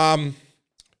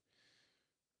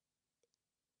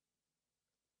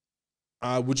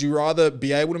 Would you rather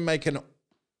be able to make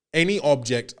any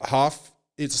object half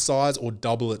its size or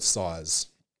double its size?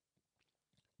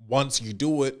 once you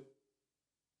do it,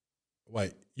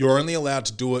 you're only allowed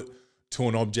to do it to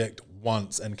an object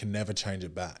once and can never change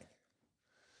it back.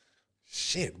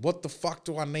 Shit, what the fuck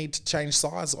do I need to change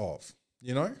size of?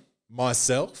 You know,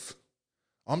 myself?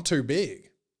 I'm too big.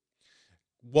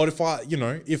 What if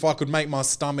if I could make my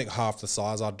stomach half the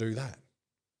size, I'd do that.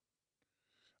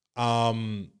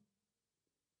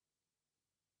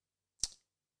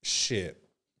 Shit.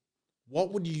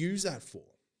 What would you use that for?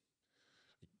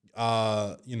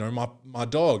 My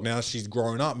dog, now she's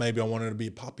grown up, maybe I want her to be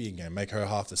a puppy again, make her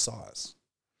half the size.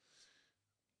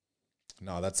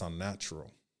 No, that's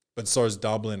unnatural. But so is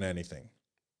doubling anything.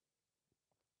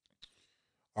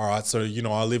 All right, so,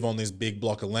 I live on this big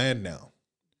block of land now.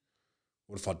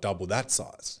 What if I double that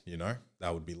size?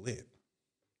 That would be lit.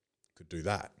 Could do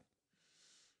that.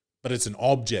 But it's an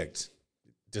object.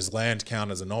 Does land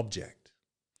count as an object?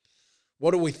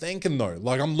 What are we thinking though?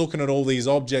 Like, I'm looking at all these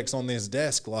objects on this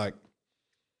desk, like,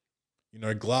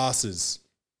 glasses,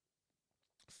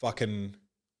 fucking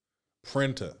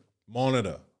printer,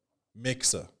 monitor,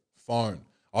 mixer, phone.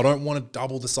 I don't want to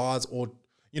double the size, or,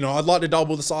 I'd like to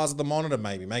double the size of the monitor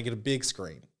maybe, make it a big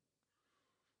screen.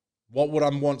 What would I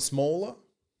want smaller?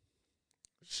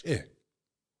 Shit.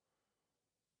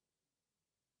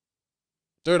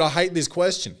 Dude, I hate this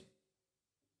question.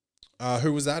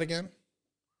 Who was that again?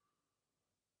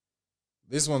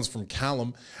 This one's from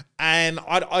Callum. And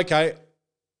I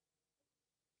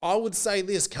would say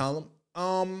this, Callum.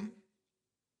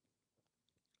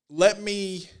 Let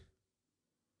me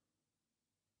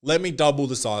double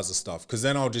the size of stuff, because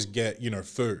then I'll just get,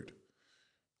 food.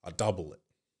 I double it.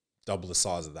 Double the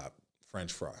size of that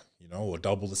French fry, or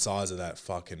double the size of that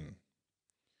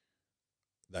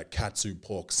that katsu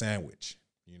pork sandwich,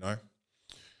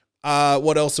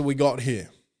 What else have we got here?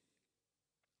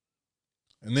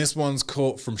 And this one's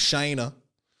caught from Shayna.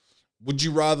 Would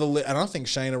you rather live, and I think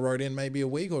Shayna wrote in maybe a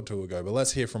week or two ago, but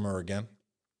let's hear from her again.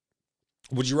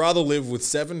 Would you rather live with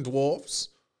 7 dwarves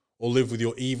or live with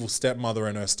your evil stepmother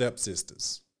and her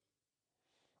stepsisters?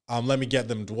 Let me get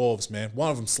them dwarves, man.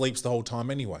 One of them sleeps the whole time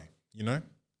anyway,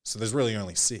 So there's really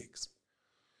only 6.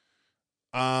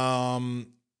 And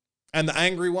the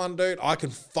angry one, dude, I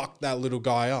can fuck that little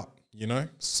guy up,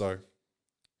 So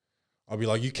I'll be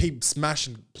like, you keep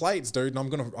smashing plates, dude, and I'm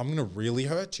gonna really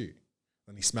hurt you.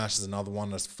 And he smashes another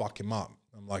one to fuck him up.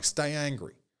 I'm like, stay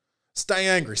angry. Stay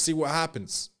angry. See what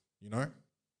happens.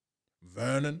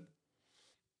 Vernon.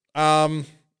 Thank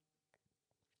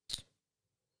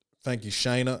you,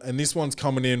 Shayna. And this one's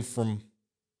coming in from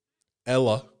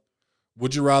Ella.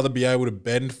 Would you rather be able to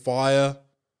bend fire,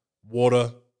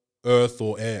 water, earth,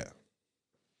 or air?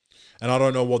 And I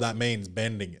don't know what that means,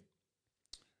 bending it.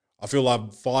 I feel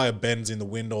like fire bends in the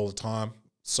wind all the time.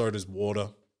 So does water.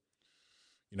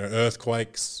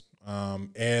 Earthquakes,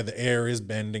 air. The air is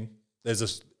bending. There's a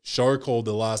show called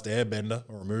The Last Airbender,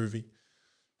 or a movie.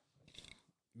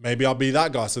 Maybe I'll be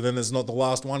that guy. So then there's not the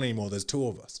last one anymore. There's 2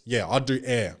 of us. Yeah, I'd do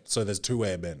air. So there's 2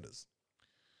 airbenders.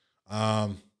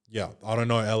 Yeah, I don't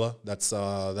know, Ella. That's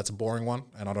a boring one,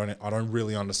 and I don't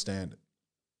really understand it.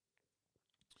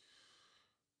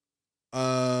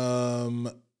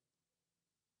 And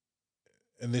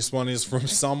this one is from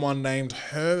someone named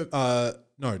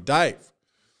Dave.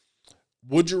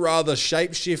 Would you rather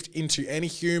shapeshift into any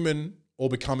human or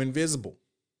become invisible?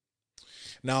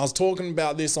 Now, I was talking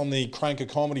about this on the Cranker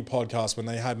Comedy podcast when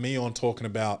they had me on, talking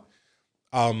about,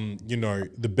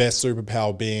 the best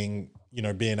superpower being,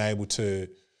 being able to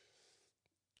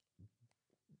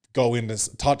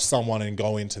touch someone and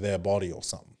go into their body or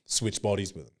something, switch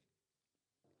bodies with them.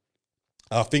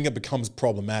 I think it becomes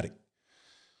problematic.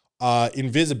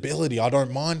 Invisibility, I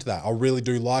don't mind that. I really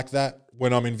do like that.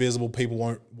 When I'm invisible,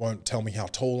 people won't tell me how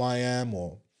tall I am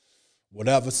or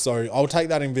whatever. So I'll take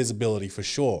that invisibility for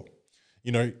sure.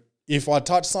 If I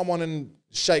touch someone and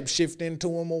shape shift into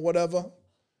them or whatever,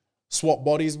 swap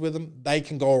bodies with them, they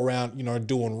can go around,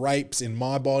 doing rapes in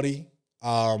my body.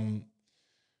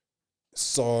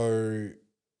 So,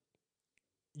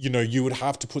 you would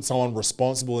have to put someone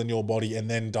responsible in your body and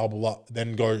then double up,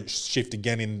 then go shift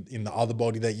again in the other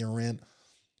body that you're in.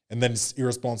 And then it's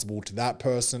irresponsible to that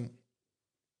person.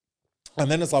 And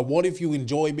then it's like, what if you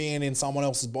enjoy being in someone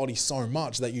else's body so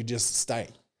much that you just stay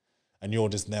and you're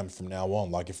just them from now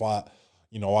on? Like if I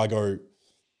go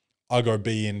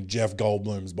be in Jeff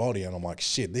Goldblum's body and I'm like,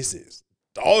 shit, this is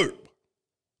dope.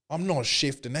 I'm not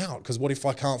shifting out, because what if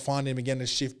I can't find him again to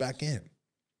shift back in?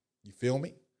 You feel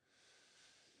me?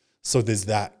 So there's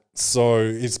that. So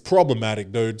it's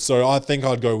problematic, dude. So I think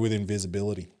I'd go with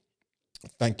invisibility.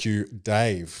 Thank you,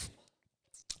 Dave.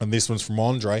 And this one's from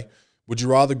Andre. Would you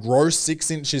rather grow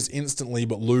 6 inches instantly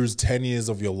but lose 10 years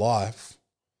of your life,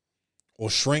 or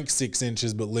shrink 6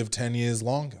 inches but live 10 years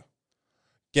longer.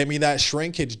 Get me that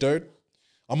shrinkage, dude.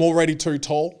 I'm already too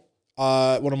tall.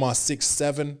 What am I,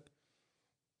 6'7"?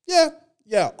 Yeah.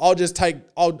 I'll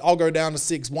go down to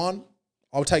 6'1".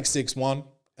 I'll take 6'1"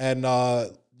 and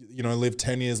live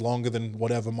 10 years longer than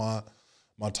whatever my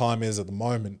time is at the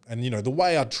moment. And the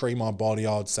way I treat my body,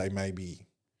 I would say maybe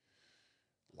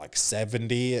like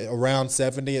 70, around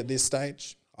 70 at this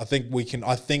stage. I think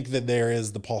that there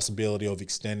is the possibility of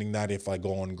extending that if I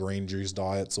go on green juice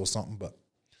diets or something. But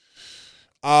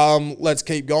let's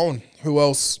keep going. Who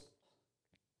else?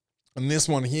 And this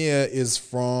one here is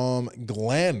from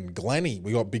Glenny.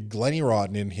 We got Big Glenny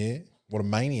riding in here. What a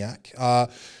maniac.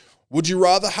 Would you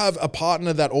rather have a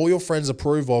partner that all your friends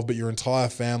approve of but your entire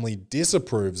family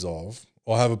disapproves of,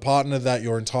 or have a partner that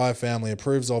your entire family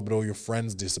approves of but all your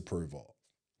friends disapprove of?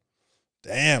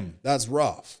 Damn, that's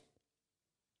rough.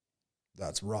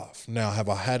 That's rough. Now, have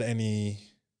I had any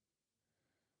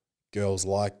girls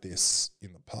like this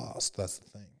in the past? That's the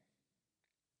thing.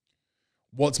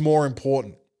 What's more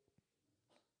important?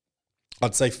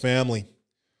 I'd say family.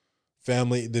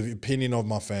 Family, the opinion of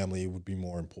my family would be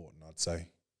more important, I'd say.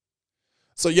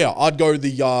 So yeah, I'd go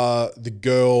the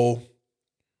girl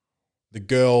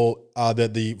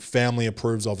that the family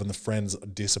approves of and the friends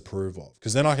disapprove of.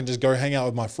 Because then I can just go hang out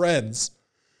with my friends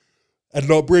and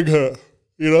not bring her,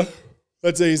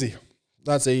 That's easy.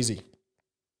 That's easy.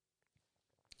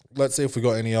 Let's see if we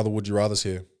got any other would you rathers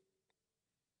here.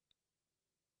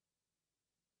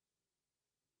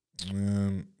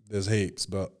 There's heaps,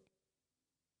 but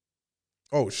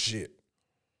oh shit.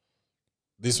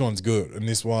 This one's good. And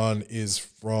this one is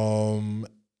from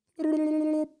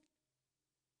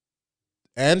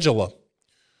Angela.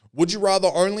 Would you rather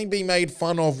only be made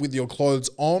fun of with your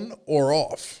clothes on or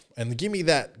off? And give me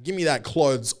that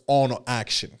clothes on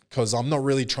action, because I'm not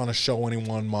really trying to show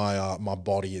anyone my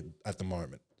body at the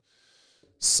moment.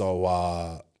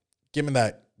 So give me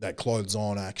that clothes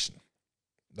on action.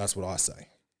 That's what I say.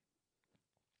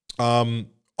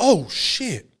 Oh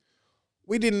shit.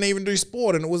 We didn't even do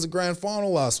sport and it was a grand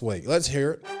final last week. Let's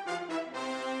hear it.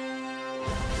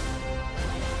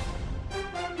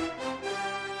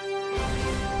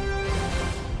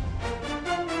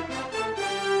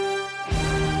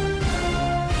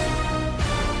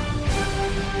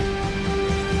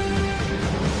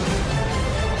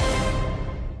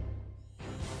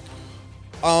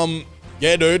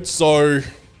 Yeah, dude. So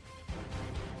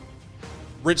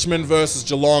Richmond versus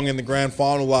Geelong in the grand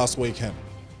final last weekend.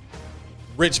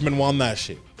 Richmond won that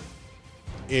shit.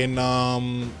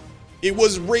 It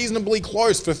was reasonably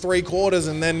close for 3 quarters,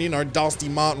 and then, Dusty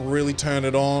Martin really turned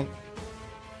it on.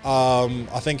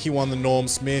 I think he won the Norm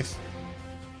Smith,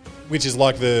 which is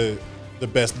like the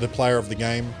player of the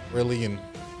game, really. And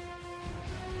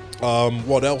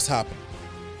what else happened?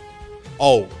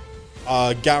 Oh,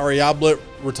 Gary Ablett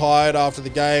retired after the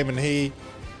game, and he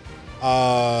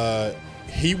hurt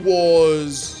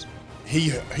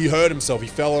himself. He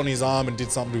fell on his arm and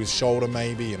did something to his shoulder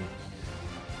maybe, and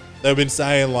they've been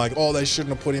saying like, oh, they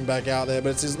shouldn't have put him back out there, but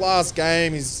it's his last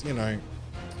game. He's, in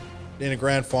a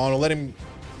grand final. Let him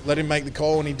make the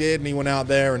call, and he did, and he went out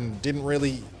there and didn't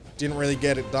really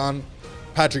get it done.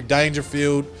 Patrick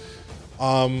Dangerfield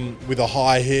with a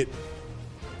high hit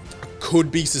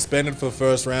could be suspended for the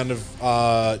first round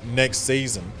of next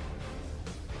season,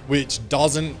 which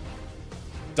doesn't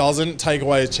take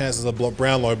away his chances of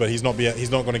Brownlow, but he's not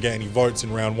going to get any votes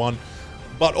in round 1.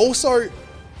 But also,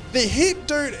 the hit,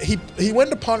 dude, he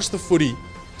went to punch the footy,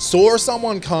 saw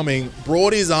someone coming,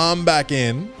 brought his arm back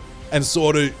in, and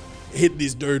sort of hit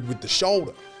this dude with the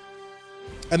shoulder.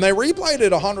 And they replayed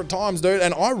it 100 times, dude,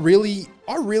 and I really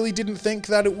didn't think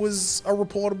that it was a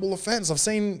reportable offense. I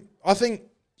think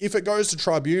if it goes to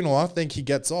tribunal, I think he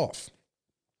gets off.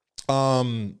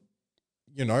 I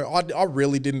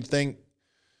really didn't think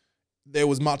there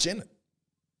was much in it.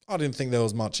 I didn't think there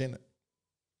was much in it.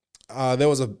 There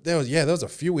was a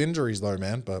few injuries though,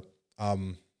 man. But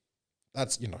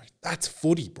that's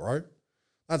footy, bro.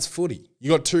 That's footy.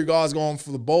 You got 2 guys going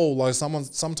for the ball. Like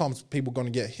sometimes people gonna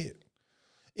get hit.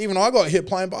 Even I got hit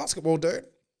playing basketball, dude.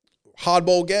 Hard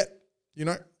ball get,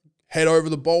 head over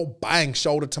the ball, bang,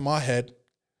 shoulder to my head,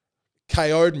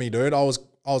 KO'd me, dude. I was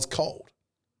cold.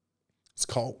 It's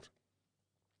cold.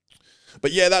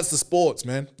 But yeah, that's the sports,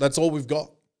 man. That's all we've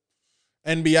got.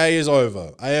 NBA is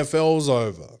over. AFL's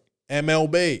over.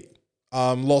 MLB.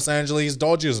 Los Angeles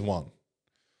Dodgers won.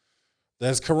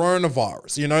 There's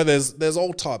coronavirus. There's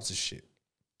all types of shit.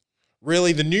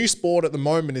 Really, the new sport at the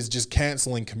moment is just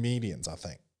canceling comedians, I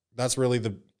think. That's really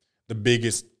the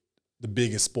biggest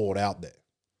sport out there.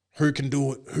 Who can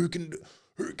do it? Who can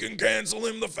cancel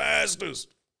him the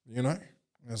fastest? you know?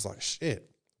 It's like, shit,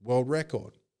 world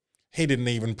record. He didn't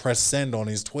even press send on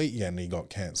his tweet yet and he got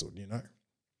cancelled, you know?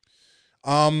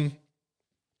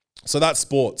 So that's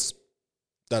sports.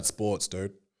 That's sports,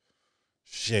 dude.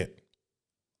 Shit.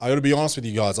 I got to be honest with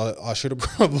you guys. I should have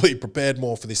probably prepared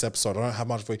more for this episode. I don't have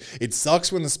much for you. It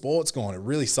sucks when the sport's gone. It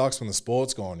really sucks when the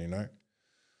sport's gone, you know?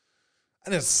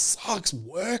 And it sucks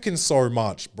working so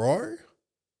much, bro.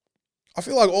 I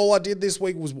feel like all I did this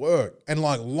week was work. And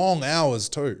like long hours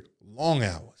too. Long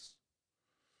hours.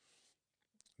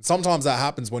 Sometimes that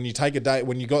happens when you take a day,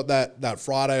 when you got that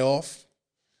Friday off,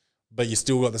 but you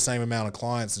still got the same amount of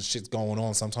clients and shit's going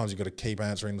on. Sometimes you got to keep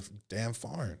answering the damn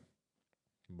phone.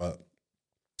 But,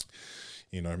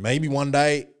 you know, maybe one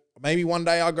day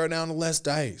I'll go down to less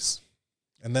days.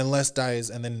 And then less days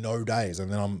and then no days.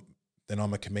 And then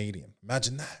I'm a comedian.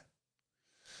 Imagine that.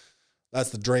 That's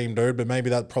the dream, dude. But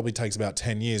maybe that probably takes about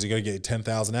 10 years. You got to get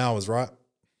 10,000 hours, right?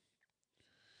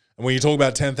 And when you talk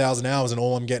about 10,000 hours and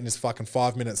all I'm getting is fucking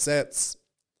 5-minute sets,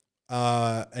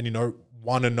 and, you know,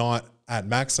 one a night at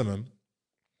maximum,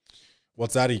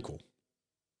 what's that equal?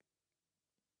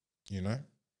 You know?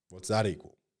 What's that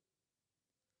equal?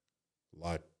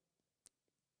 Like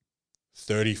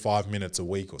 35 minutes a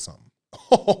week or something.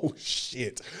 Oh,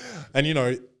 shit. And, you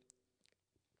know,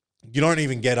 you don't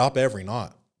even get up every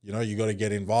night. You know, you got to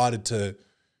get invited to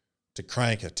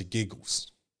Cranker, to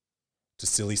Giggles, to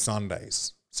Silly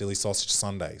Sundays, Silly Sausage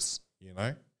Sundays, you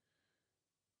know,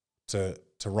 to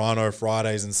Rhino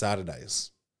Fridays and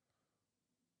Saturdays.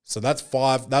 So that's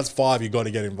five you got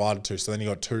to get invited to. So then you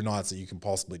got 2 nights that you can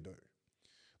possibly do.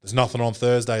 There's nothing on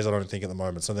Thursdays, I don't think, at the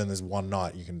moment. So then there's 1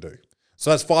 night you can do. So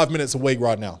that's 5 minutes a week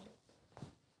right now.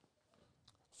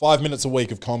 5 minutes a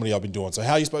week of comedy I've been doing. So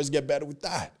how are you supposed to get better with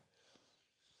that?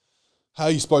 How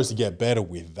are you supposed to get better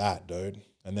with that, dude?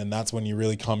 And then that's when you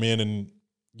really come in and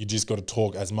you just got to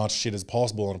talk as much shit as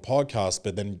possible on a podcast,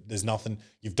 but then there's nothing,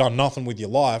 you've done nothing with your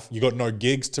life. You got no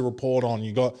gigs to report on.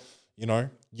 You got, you know,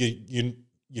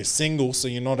 you're single, so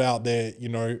you're not out there, you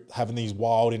know, having these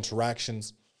wild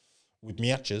interactions with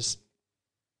matches.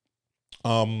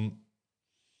 You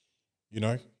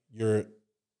know, you're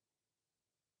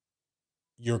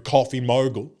a coffee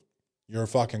mogul. You're a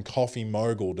fucking coffee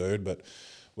mogul, dude, but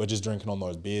we're just drinking on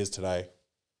those beers today.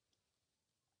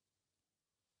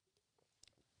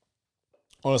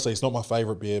 Honestly, it's not my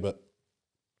favorite beer, but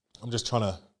I'm just trying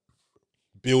to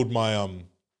build my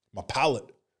my palate.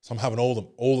 So I'm having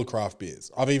all the craft beers.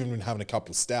 I've even been having a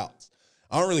couple of stouts.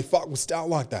 I don't really fuck with stout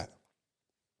like that.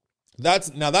 That's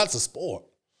a sport.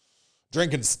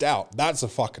 Drinking stout, that's a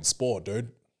fucking sport,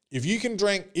 dude. If you can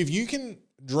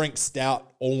drink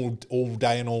stout all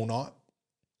day and all night,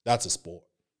 that's a sport.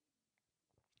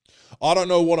 I don't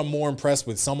know what I'm more impressed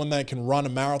with, someone that can run a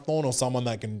marathon or someone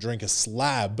that can drink a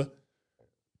slab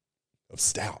of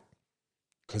stout.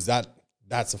 Because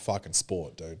that's a fucking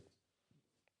sport, dude.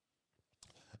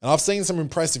 And I've seen some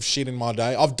impressive shit in my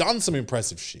day. I've done some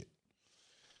impressive shit.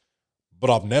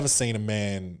 But I've never seen a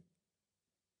man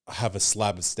have a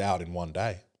slab of stout in one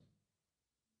day.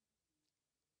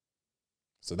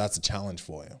 So that's a challenge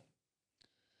for you.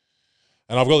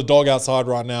 And I've got the dog outside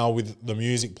right now with the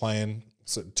music playing.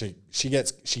 So she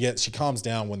calms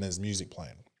down when there's music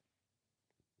playing.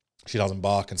 She doesn't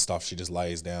bark and stuff. She just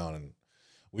lays down. And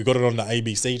we got it on the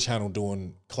ABC channel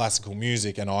doing classical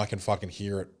music, and I can fucking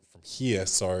hear it from here.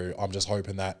 So I'm just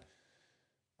hoping that,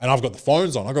 and I've got the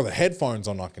phones on. I've got the headphones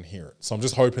on. I can hear it. So I'm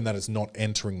just hoping that it's not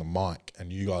entering the mic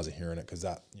and you guys are hearing it, because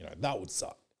that, you know, that would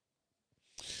suck.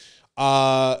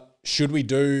 Should we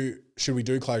do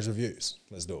Clay's reviews?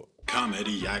 Let's do it.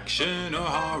 Comedy, action, or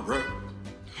horror?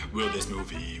 Will this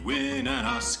movie win an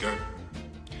Oscar?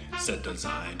 Set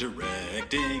design,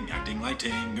 directing, acting,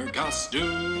 lighting, or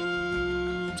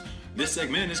costumes? This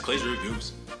segment is Clay's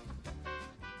Reviews.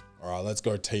 All right, let's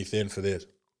go teeth in for this.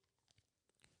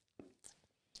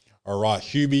 All right,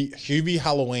 Hubie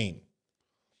Halloween.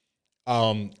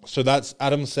 So that's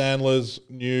Adam Sandler's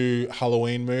new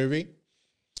Halloween movie.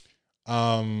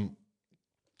 And,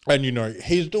 you know,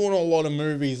 he's doing a lot of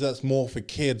movies that's more for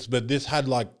kids, but this had,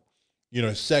 like, you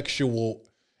know, sexual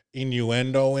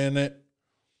innuendo in it.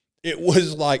 It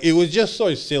was just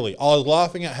so silly. I was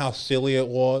laughing at how silly it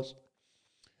was.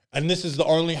 And this is the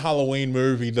only Halloween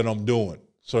movie that I'm doing.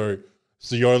 So it's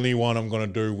the only one I'm going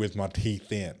to do with my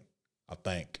teeth in, I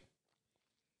think.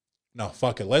 No,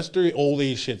 fuck it. Let's do all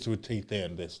these shits with teeth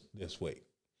in this week.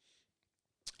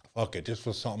 Fuck it. Just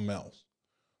for something else.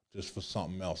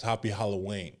 Happy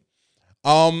Halloween.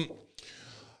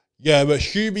 Yeah, but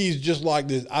Hubie's just like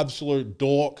this absolute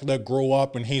dork that grew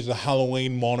up, and he's the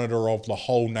Halloween monitor of the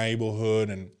whole neighborhood,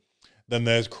 and then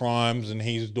there's crimes and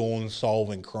he's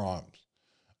solving crimes.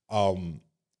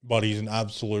 But he's an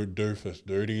absolute doofus,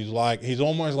 dude. He's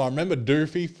almost like, remember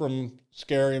Doofy from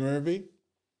Scary Movie?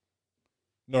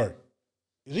 No.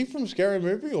 Is he from Scary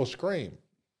Movie or Scream?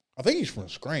 I think he's from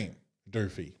Scream,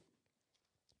 Doofy.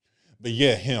 But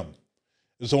yeah, him.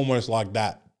 It's almost like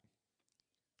that.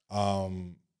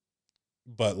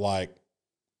 But like,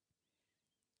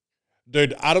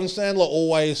 dude, Adam Sandler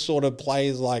always sort of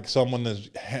plays like someone that's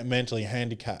mentally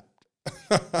handicapped.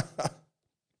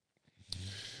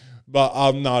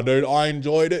 But no, dude, I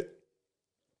enjoyed it.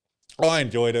 Man.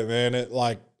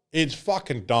 It's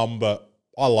fucking dumb, but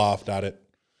I laughed at it.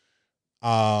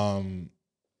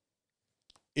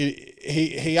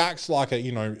 He acts like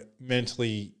a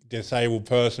mentally disabled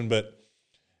person, but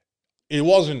it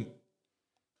wasn't.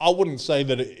 I wouldn't say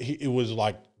that it was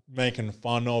like making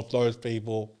fun of those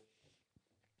people.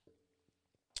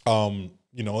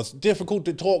 It's difficult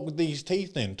to talk with these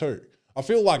teeth in too. I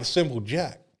feel like Simple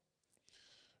Jack.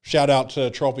 Shout out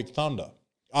to Tropic Thunder.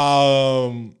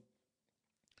 But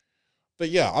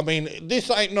yeah, I mean, this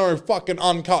ain't no fucking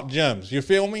Uncut Gems. You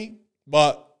feel me?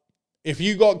 But if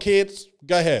you got kids,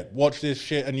 go ahead, watch this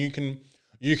shit, and you can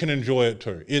enjoy it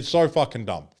too. It's so fucking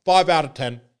dumb. 5 out of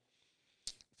 10.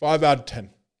 5 out of 10.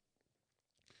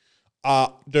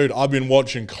 Dude, I've been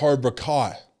watching Cobra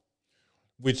Kai,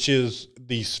 which is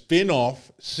the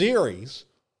spin-off series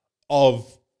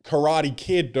of Karate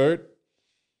Kid, dude.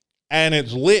 And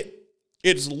it's lit.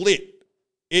 It's lit.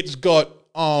 It's got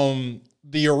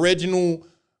the original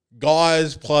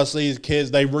guys plus these kids.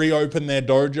 They reopen their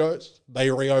dojos.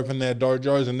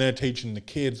 And they're teaching the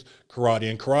kids karate.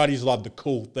 And karate's like the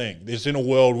cool thing. It's in a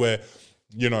world where,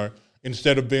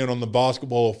 instead of being on the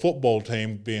basketball or football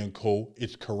team being cool,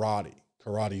 it's karate.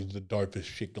 Karate is the dopest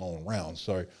shit going around.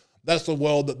 So that's the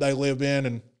world that they live in,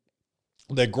 and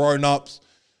they're grown-ups,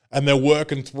 and they're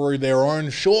working through their own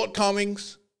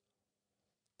shortcomings.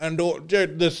 And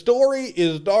dude, the story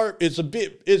is dope. It's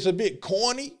a bit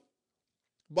corny,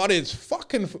 but it's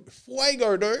fucking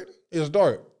fuego, dude. It's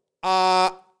dope.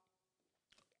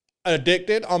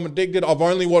 Addicted. I'm addicted. I've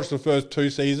only watched the first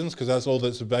 2 seasons because that's all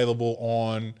that's available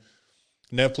on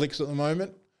Netflix at the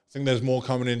moment. I think there's more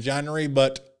coming in January,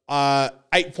 but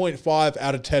 8.5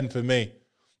 out of 10 for me.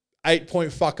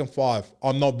 8.5.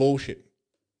 I'm not bullshit.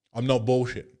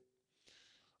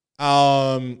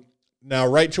 Now,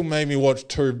 Rachel made me watch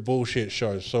 2 bullshit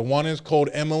shows. So one is called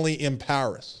Emily in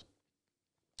Paris.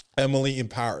 And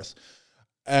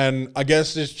I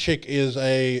guess this chick is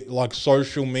a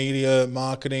social media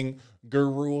marketing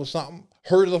guru or something.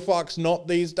 Who the fuck's not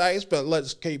these days, but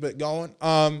let's keep it going.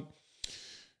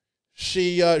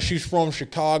 She's from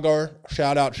Chicago.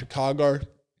 Shout out Chicago.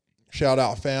 Shout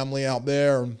out family out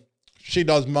there. She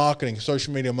does marketing,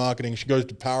 social media marketing. She goes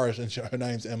to Paris and her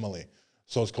name's Emily.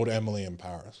 So it's called Emily in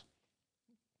Paris.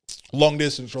 Long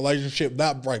distance relationship,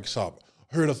 that breaks up.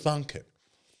 Who'd have thunk it?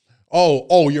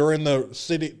 Oh, you're in the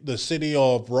city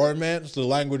of romance, the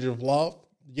language of love.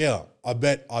 Yeah, I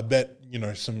bet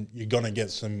you're gonna get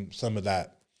some of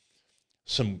that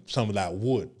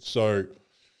wood. So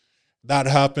that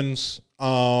happens.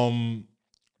 Dude,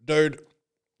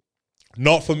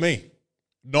 not for me,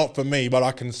 but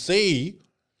I can see,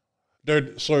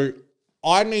 dude, so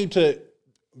I need to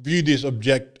view this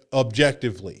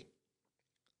objectively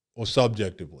or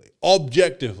subjectively.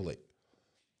 Objectively,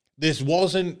 this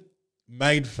wasn't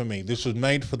made for me. This was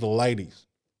made for the ladies.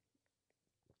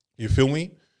 You feel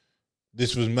me?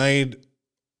 This was made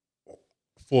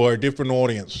for a different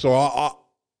audience. So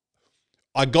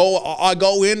I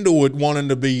go into it wanting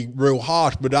to be real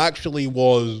harsh, but actually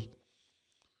was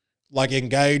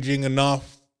engaging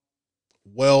enough,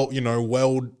 well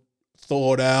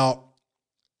thought out.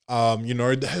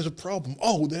 There's a problem.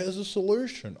 Oh, there's a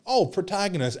solution. Oh,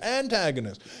 protagonist,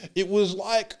 antagonist. It was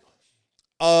like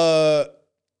a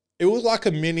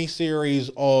mini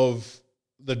series of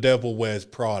The Devil Wears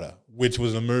Prada, which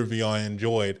was a movie I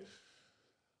enjoyed.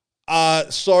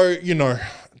 So,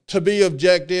 to be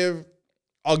objective,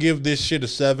 I'll give this shit a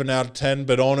 7 out of 10,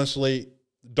 but honestly,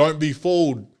 don't be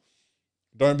fooled.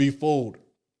 Don't be fooled.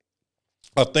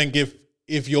 I think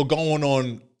if you're going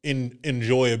on in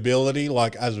enjoyability,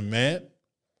 as a man,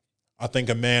 I think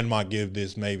a man might give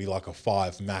this maybe a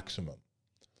 5 maximum.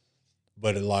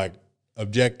 But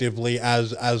objectively,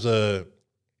 as a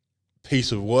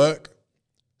piece of work,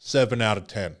 7 out of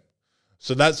 10.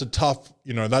 So that's a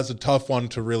tough one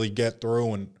to really get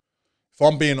through. And if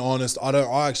I'm being honest,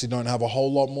 I actually don't have a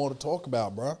whole lot more to talk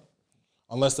about, bro.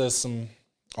 Unless there's some.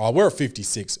 Oh, we're at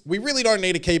 56. We really don't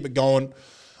need to keep it going.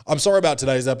 I'm sorry about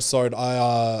today's episode.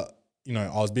 I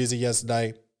was busy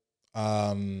yesterday,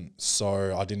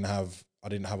 so I didn't have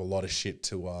a lot of shit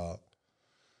to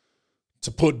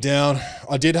to put down.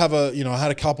 I did have I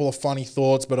had a couple of funny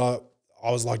thoughts, but I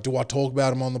was like, do I talk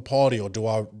about them on the potty or do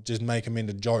I just make them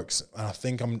into jokes? And I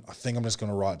think I'm just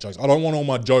gonna write jokes. I don't want all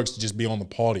my jokes to just be on the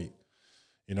potty,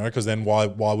 because then why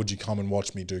would you come and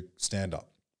watch me do stand up?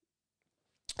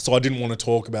 So I didn't want to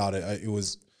talk about it. It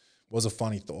was a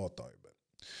funny thought though.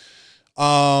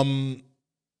 But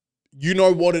you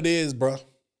know what it is, bro.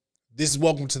 This is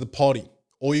Welcome to the Potty.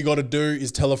 All you got to do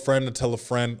is tell a friend to tell a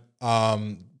friend.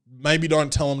 Maybe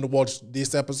don't tell them to watch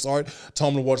this episode. Tell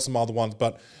them to watch some other ones.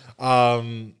 But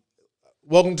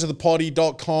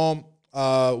welcometothepotty.com.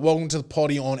 Welcome to the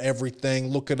Potty on everything.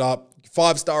 Look it up.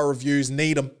 5-star reviews.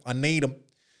 Need them. I need them.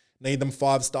 Need them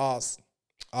 5 stars.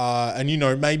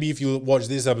 And maybe if you watch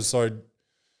this episode,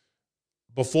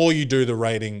 before you do the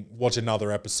rating, watch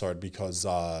another episode because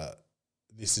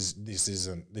this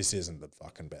isn't the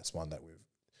fucking best one that we've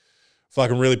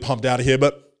fucking really pumped out of here.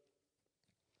 But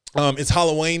it's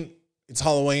Halloween. It's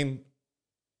Halloween.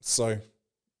 So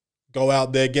go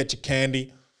out there, get your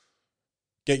candy,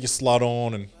 get your slut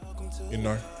on, and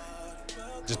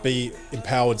just be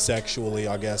empowered sexually,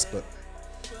 I guess. But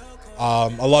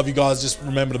I love you guys. Just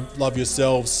remember to love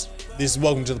yourselves. This is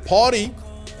Welcome to the Potty,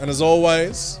 and as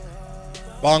always,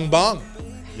 bang bang.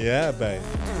 Yeah, babe.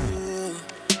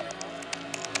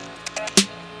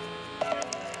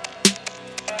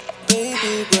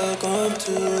 Baby, welcome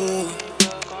to.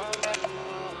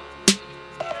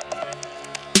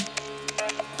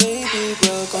 Baby,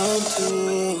 welcome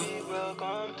to.